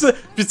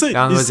 puis tu sais,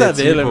 il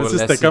savait, là, mais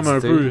c'était comme un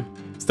peu.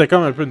 C'était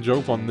comme un peu une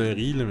joke, on en a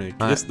ri, là, mais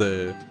Chris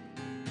de.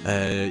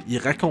 Il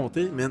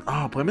racontait, man,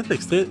 on pourrait mettre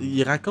l'extrait,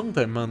 il raconte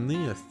à un moment donné,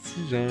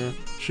 genre,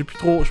 je sais plus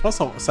trop, je pense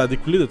que ça a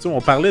découlé de ça,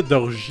 on parlait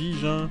d'orgie,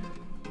 genre,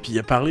 puis il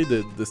a parlé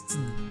de ce type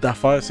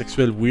d'affaires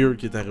sexuelles weird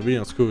qui est arrivé,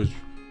 en tout cas,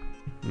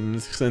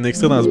 c'est un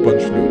extrait dans ce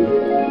punch-là.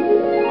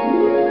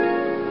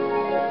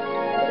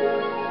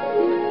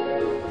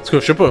 En tout cas,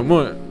 je sais pas,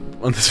 moi,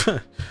 honnêtement,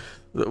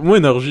 moi,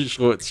 une orgie,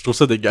 je trouve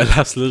ça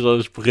dégueulasse, là, genre,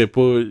 je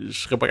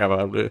serais pas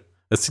capable, là.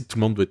 Est-ce que tout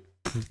le monde doit être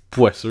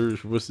poisseux,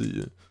 je sais pas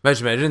si... Ben,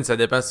 j'imagine, ça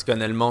dépend si tu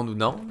connais le monde ou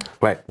non.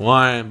 Ouais,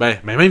 ben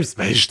même,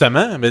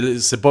 justement, mais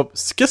c'est pas...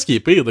 Qu'est-ce qui est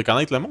pire, de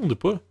connaître le monde ou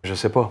pas? Je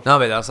sais pas. Non,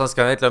 mais dans le sens de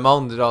connaître le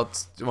monde, genre,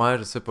 ouais,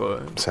 je sais pas.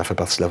 Ça fait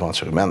partie de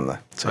l'aventure humaine, là.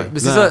 Ouais. Mais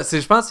c'est ça,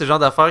 je pense que c'est le genre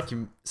d'affaire qui...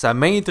 Ça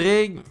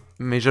m'intrigue,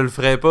 mais je le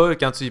ferais pas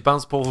quand tu y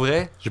penses pour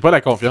vrai. J'ai pas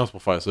la confiance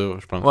pour faire ça,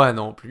 je pense. Ouais,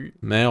 non plus.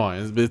 Mais ouais,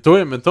 mais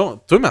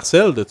toi,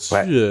 Marcel,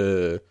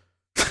 t'as-tu...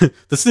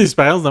 T'as-tu des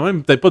expériences de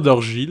même, peut-être pas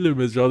d'orgie, là,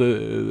 mais genre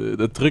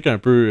de trucs un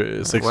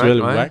peu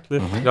sexuels ou whack, là?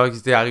 Genre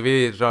qui t'est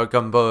arrivé, genre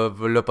comme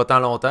là, pas tant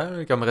longtemps,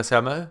 comme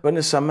récemment? Pas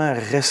nécessairement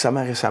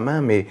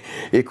récemment, mais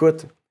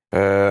écoute,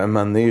 un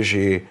moment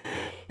donné,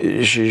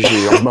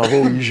 on m'en va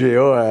au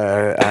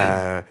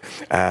IGA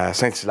à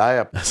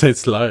Saint-Hilaire. À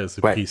Saint-Hilaire,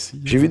 c'est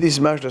précis. J'ai vu des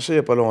images de ça il y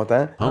a pas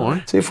longtemps. Ah ouais?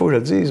 Tu sais, il faut que je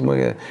le dise, moi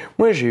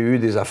j'ai eu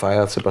des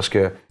affaires, tu sais, parce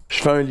que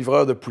je fais un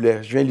livreur de poulet.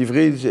 Je viens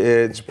livrer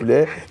du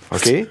poulet,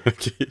 OK?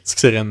 OK, c'est que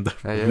c'est random.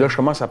 Là, je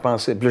commence à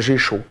penser, puis là, j'ai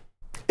chaud.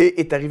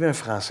 Et est arrivé un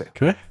Français.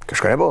 Quoi? Que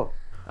je connais pas.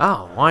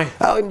 Ah, ouais.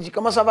 Ah, il me dit,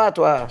 comment ça va,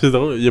 toi? C'est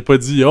drôle, il a pas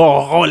dit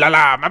oh là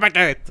là, ma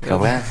baguette! Tu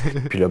comprends?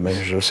 Puis là, ben,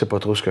 je sais pas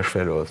trop ce que je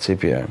fais là. Tu sais,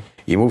 puis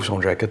il m'ouvre son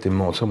jacket, il me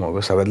montre ça, mon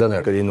gars. Ça va de là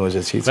d'un collier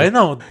noisetier. Tu sais. Ben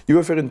non, Il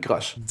va faire une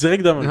crosse.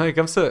 direct de même. Ouais,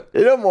 comme ça.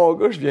 Et là, mon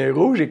gars, je viens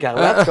rouge,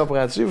 écarlate,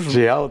 comprends-tu?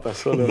 J'ai hâte à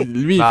ça, là.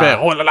 Lui, il Ah. fait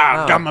oh là là,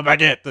 Ah. regarde ma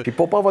baguette! Puis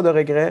pour pas avoir de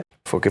regrets,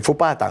 faut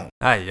pas attendre.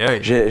 Aïe, aïe.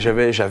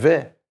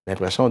 J'avais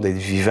l'impression d'être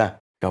vivant.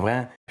 Tu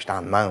comprends? Je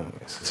t'en demande.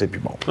 C'est puis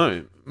bon.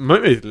 Ouais,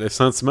 même le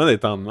sentiment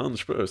d'être en demande,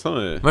 je sais pas, ça,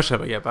 Moi, je serais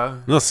pas capable.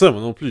 non, ça,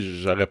 moi non plus,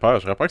 j'aurais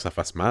peur que ça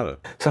fasse mal.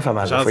 Ça fait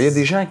mal. Genre, Il y a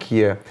des gens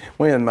qui.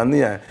 Moi, il y a un moment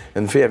donné,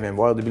 une fille, elle vient me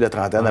voir au début de la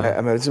trentaine.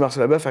 Elle m'a dit,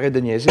 Marcel Leboeuf, arrête de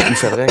niaiser. Il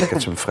faudrait que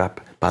tu me frappes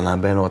pendant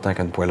bien longtemps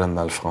qu'une poêlonne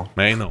dans le front.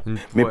 Mais non.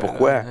 Mais Ouais,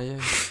 pourquoi? aïe, aïe.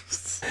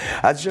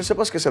 Elle dit, je sais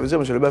pas ce que ça veut dire,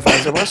 M. Leboeuf. Elle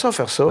dit, j'aimerais ça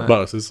faire ça.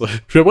 Bon, c'est ça.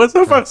 J'aimerais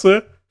ça faire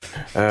ça.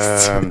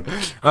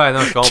 Ouais, non,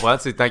 je comprends.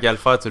 Tu sais, tant qu'à le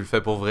faire, tu le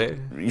fais pour vrai.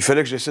 Il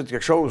fallait que je décide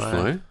quelque chose.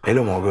 Ouais. Et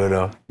là, mon gars,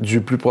 là,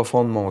 du plus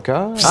profond de mon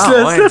cœur, Puis Ah, se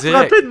ouais, laisser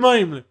direct. frapper de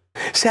même, là.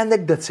 c'est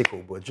anecdotique au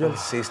bout. Je le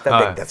sais, c'est Ouais,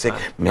 anecdotique. ouais.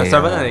 Mais C'est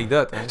une bonne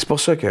anecdote. Hein. c'est pour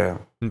ça que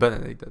Une bonne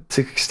anecdote. tu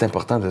sais, que c'est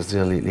important de se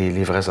dire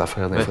les vraies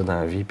affaires des fois dans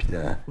la vie, puis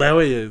Ben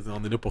oui,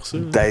 on est là pour ça.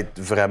 d'être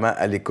vraiment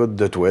à l'écoute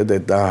de toi,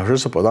 d'être dans, je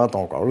sais pas, dans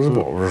ton corps. Je sais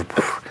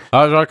pas.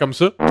 Ah, genre comme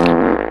ça.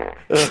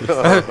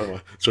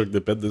 Choc de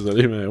pète,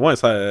 désolé, mais ouais,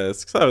 c'est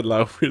que ça avait de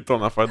l'air weird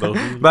ton affaire d'orgie.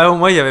 Ben, au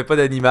moins, il n'y avait pas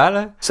d'animal.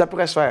 Hein. Ça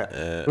pourrait se faire.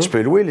 Tu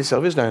peux louer les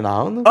services d'un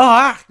âne.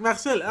 Ah, arc,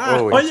 Marcel! Ah,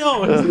 Oh oui.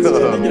 voyons!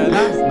 C'est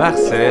dégueulasse!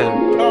 Marcel.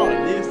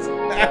 Calisse.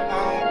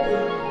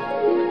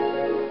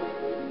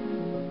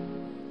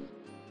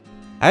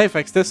 Hey,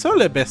 fait que c'était ça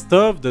le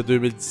best-of de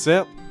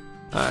 2017.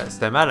 Ouais,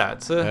 c'était malade,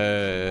 ça.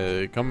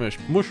 Moi,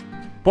 je suis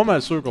pas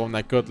mal sûr qu'on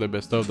accote le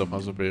best-of de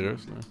François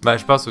Pérusse. là. Ben,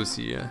 je pense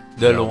aussi. Hein.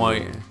 De loin.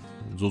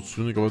 Nous autres,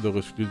 on est capable de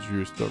recycler du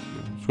vieux stock.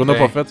 là. Ce qu'on n'a Ben.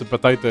 pas fait, c'est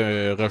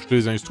peut-être rajouter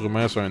les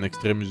instruments sur un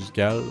extrait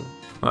musical.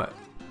 là. Ouais.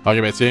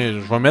 Ok, ben tiens,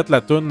 je vais mettre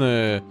la toune.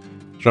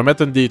 Je vais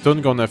mettre une des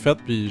tunes qu'on a faites,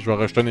 puis je vais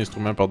rajouter un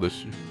instrument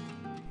par-dessus.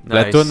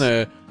 La Nice.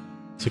 toune.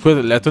 C'est quoi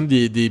la toune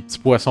des petits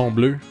poissons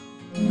bleus?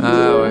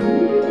 Ah, ouais.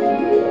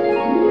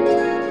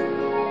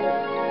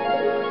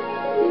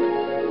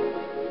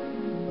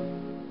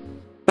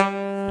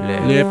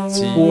 Les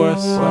petits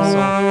poissons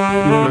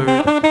bleus.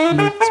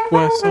 Les petits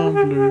poissons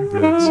bleus.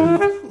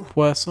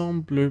 Poisson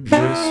bleu. Je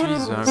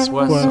suis un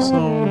poisson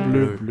Poisson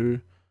bleu, bleu.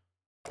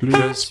 bleu.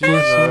 Je suis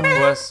un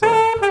poisson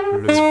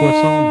bleu. Petit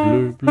poisson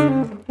bleu, bleu.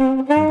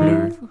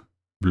 Bleu.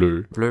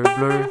 Bleu. Bleu,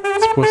 bleu.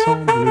 Petit poisson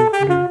bleu,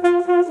 bleu.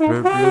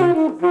 Bleu, bleu.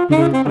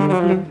 Bleu,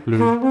 bleu, bleu.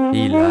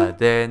 Il a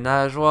des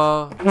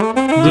nageoires. Bleu.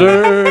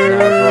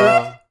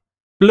 Nageoires.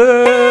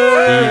 Bleu.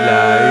 Il a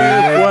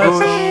une Poisson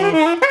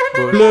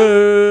bouche.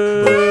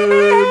 bleu.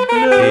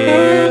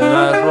 Et une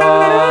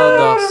nageoire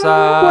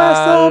dorsale.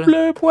 Poisson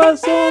bleu,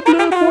 poisson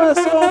bleu,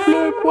 poisson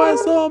bleu,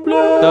 poisson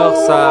bleu.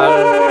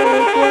 Dorsale.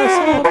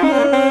 Poisson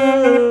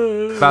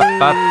bleu. Pap,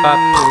 pap, pap.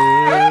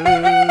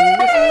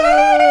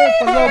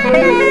 Poisson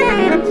bleu.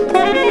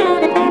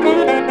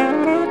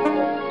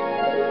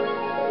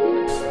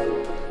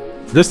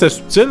 Là, c'était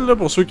subtil, là,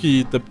 pour ceux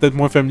qui étaient peut-être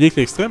moins familiers avec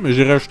l'extrait, mais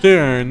j'ai rajouté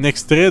un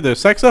extrait de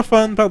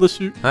saxophone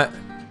par-dessus. Ouais.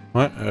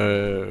 Ouais,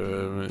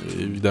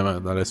 évidemment,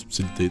 dans la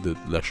subtilité de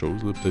la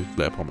chose, là, peut-être que vous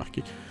l'avez pas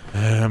remarqué.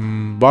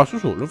 Bah, c'est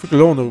ça, là. Fait que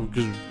là, on a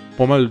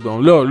pas mal.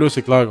 Là,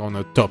 c'est clair qu'on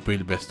a topé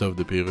le best-of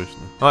de Pérus,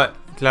 là. Ouais,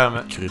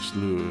 clairement. Chris,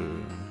 là.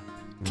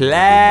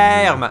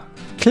 Clairement.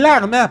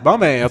 Clairement! Bon,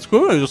 ben, en tout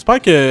cas, j'espère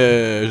que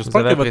avez votre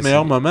apprécié.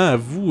 meilleur moment à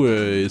vous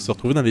se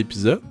retrouver dans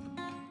l'épisode.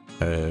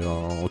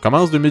 On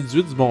commence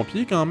 2018 du bon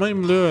pied quand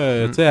même,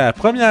 là. Tu sais, à la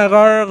première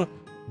heure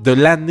de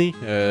l'année,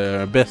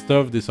 un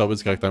best-of des serveurs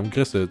du caractère.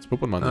 Chris, tu peux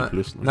pas demander Ouais.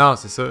 plus. Là. Non,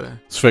 c'est ça.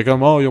 Tu fais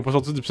comme, oh, ils ont pas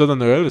sorti d'épisode de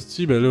Noël,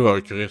 si ben là,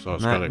 Chris, c'est Ouais.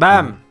 correct.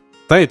 Bam!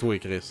 Peut-être, oui,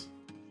 Chris.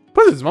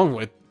 Pas du monde qui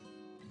vont être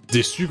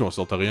déçus qu'on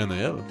sorte rien à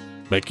Noël.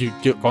 Ben,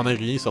 qu'on ait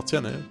rien sorti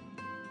à Noël.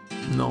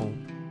 Non.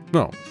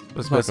 Non.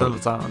 C'est pas ça de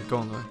s'en rendre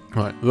compte,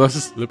 ouais. Ouais,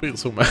 c'est le pire,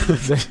 sûrement.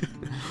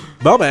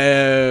 Bon,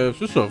 ben,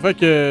 c'est ça. Fait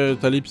que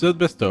t'as l'épisode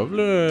best-of,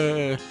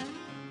 là.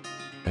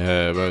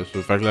 Ben,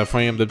 ça fait que la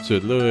fin, comme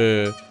d'habitude,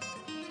 là.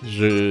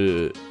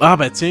 Ah,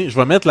 ben, tiens, je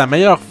vais mettre la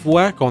meilleure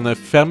fois qu'on a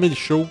fermé le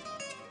show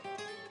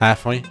à la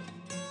fin.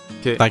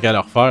 Ok. Tant qu'à le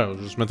refaire. Je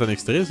vais juste mettre un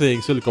extrait, c'est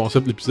ça le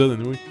concept de l'épisode,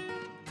 anyway.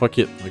 Fuck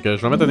it. Donc,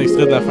 je vais mettre un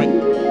extrait de la fin.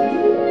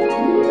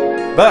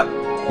 Bah!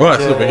 Ouais,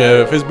 c'est ça. Fait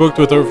que Facebook,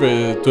 Twitter,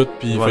 fait tout,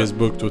 puis Voilà.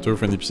 Facebook, Twitter,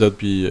 fin d'épisode,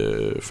 puis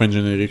fin de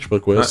générique, je sais pas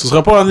quoi. Ouais. Ce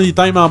sera pas en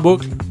anytime en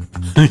boucle.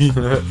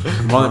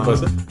 Bon, on aime pas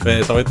ça.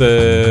 Ben, ça va être.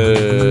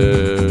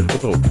 Je sais pas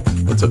trop.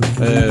 Pas de ça.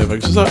 Fait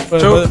que c'est ça.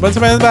 Ciao. Bonne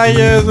semaine, bye.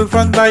 C'est le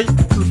fun, bye.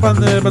 C'est le fun,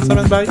 bonne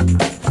semaine, bye.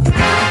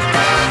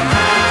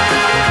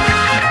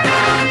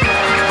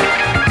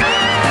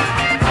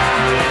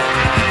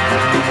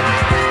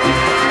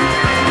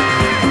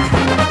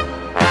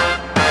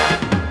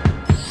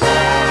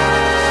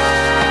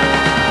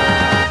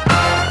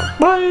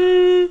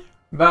 Bye.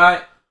 Bye!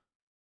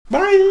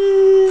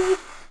 Bye.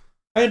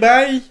 Hey,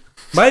 bye.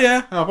 Bye,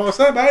 hein. En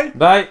passant, bye.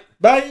 Bye!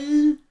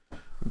 Bye.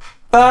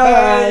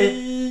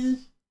 Bye!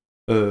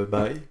 Bye.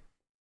 Bye.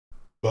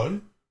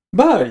 Bye.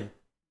 Bye!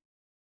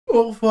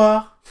 Au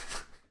revoir.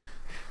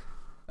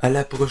 À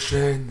la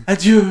prochaine.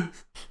 Adieu.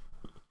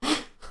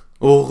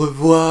 Au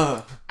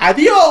revoir.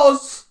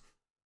 Adios.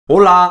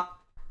 Hola.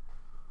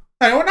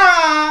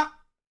 Sayonara.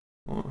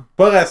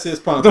 Pas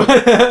raciste, pas en tout.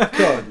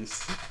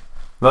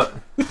 Bah,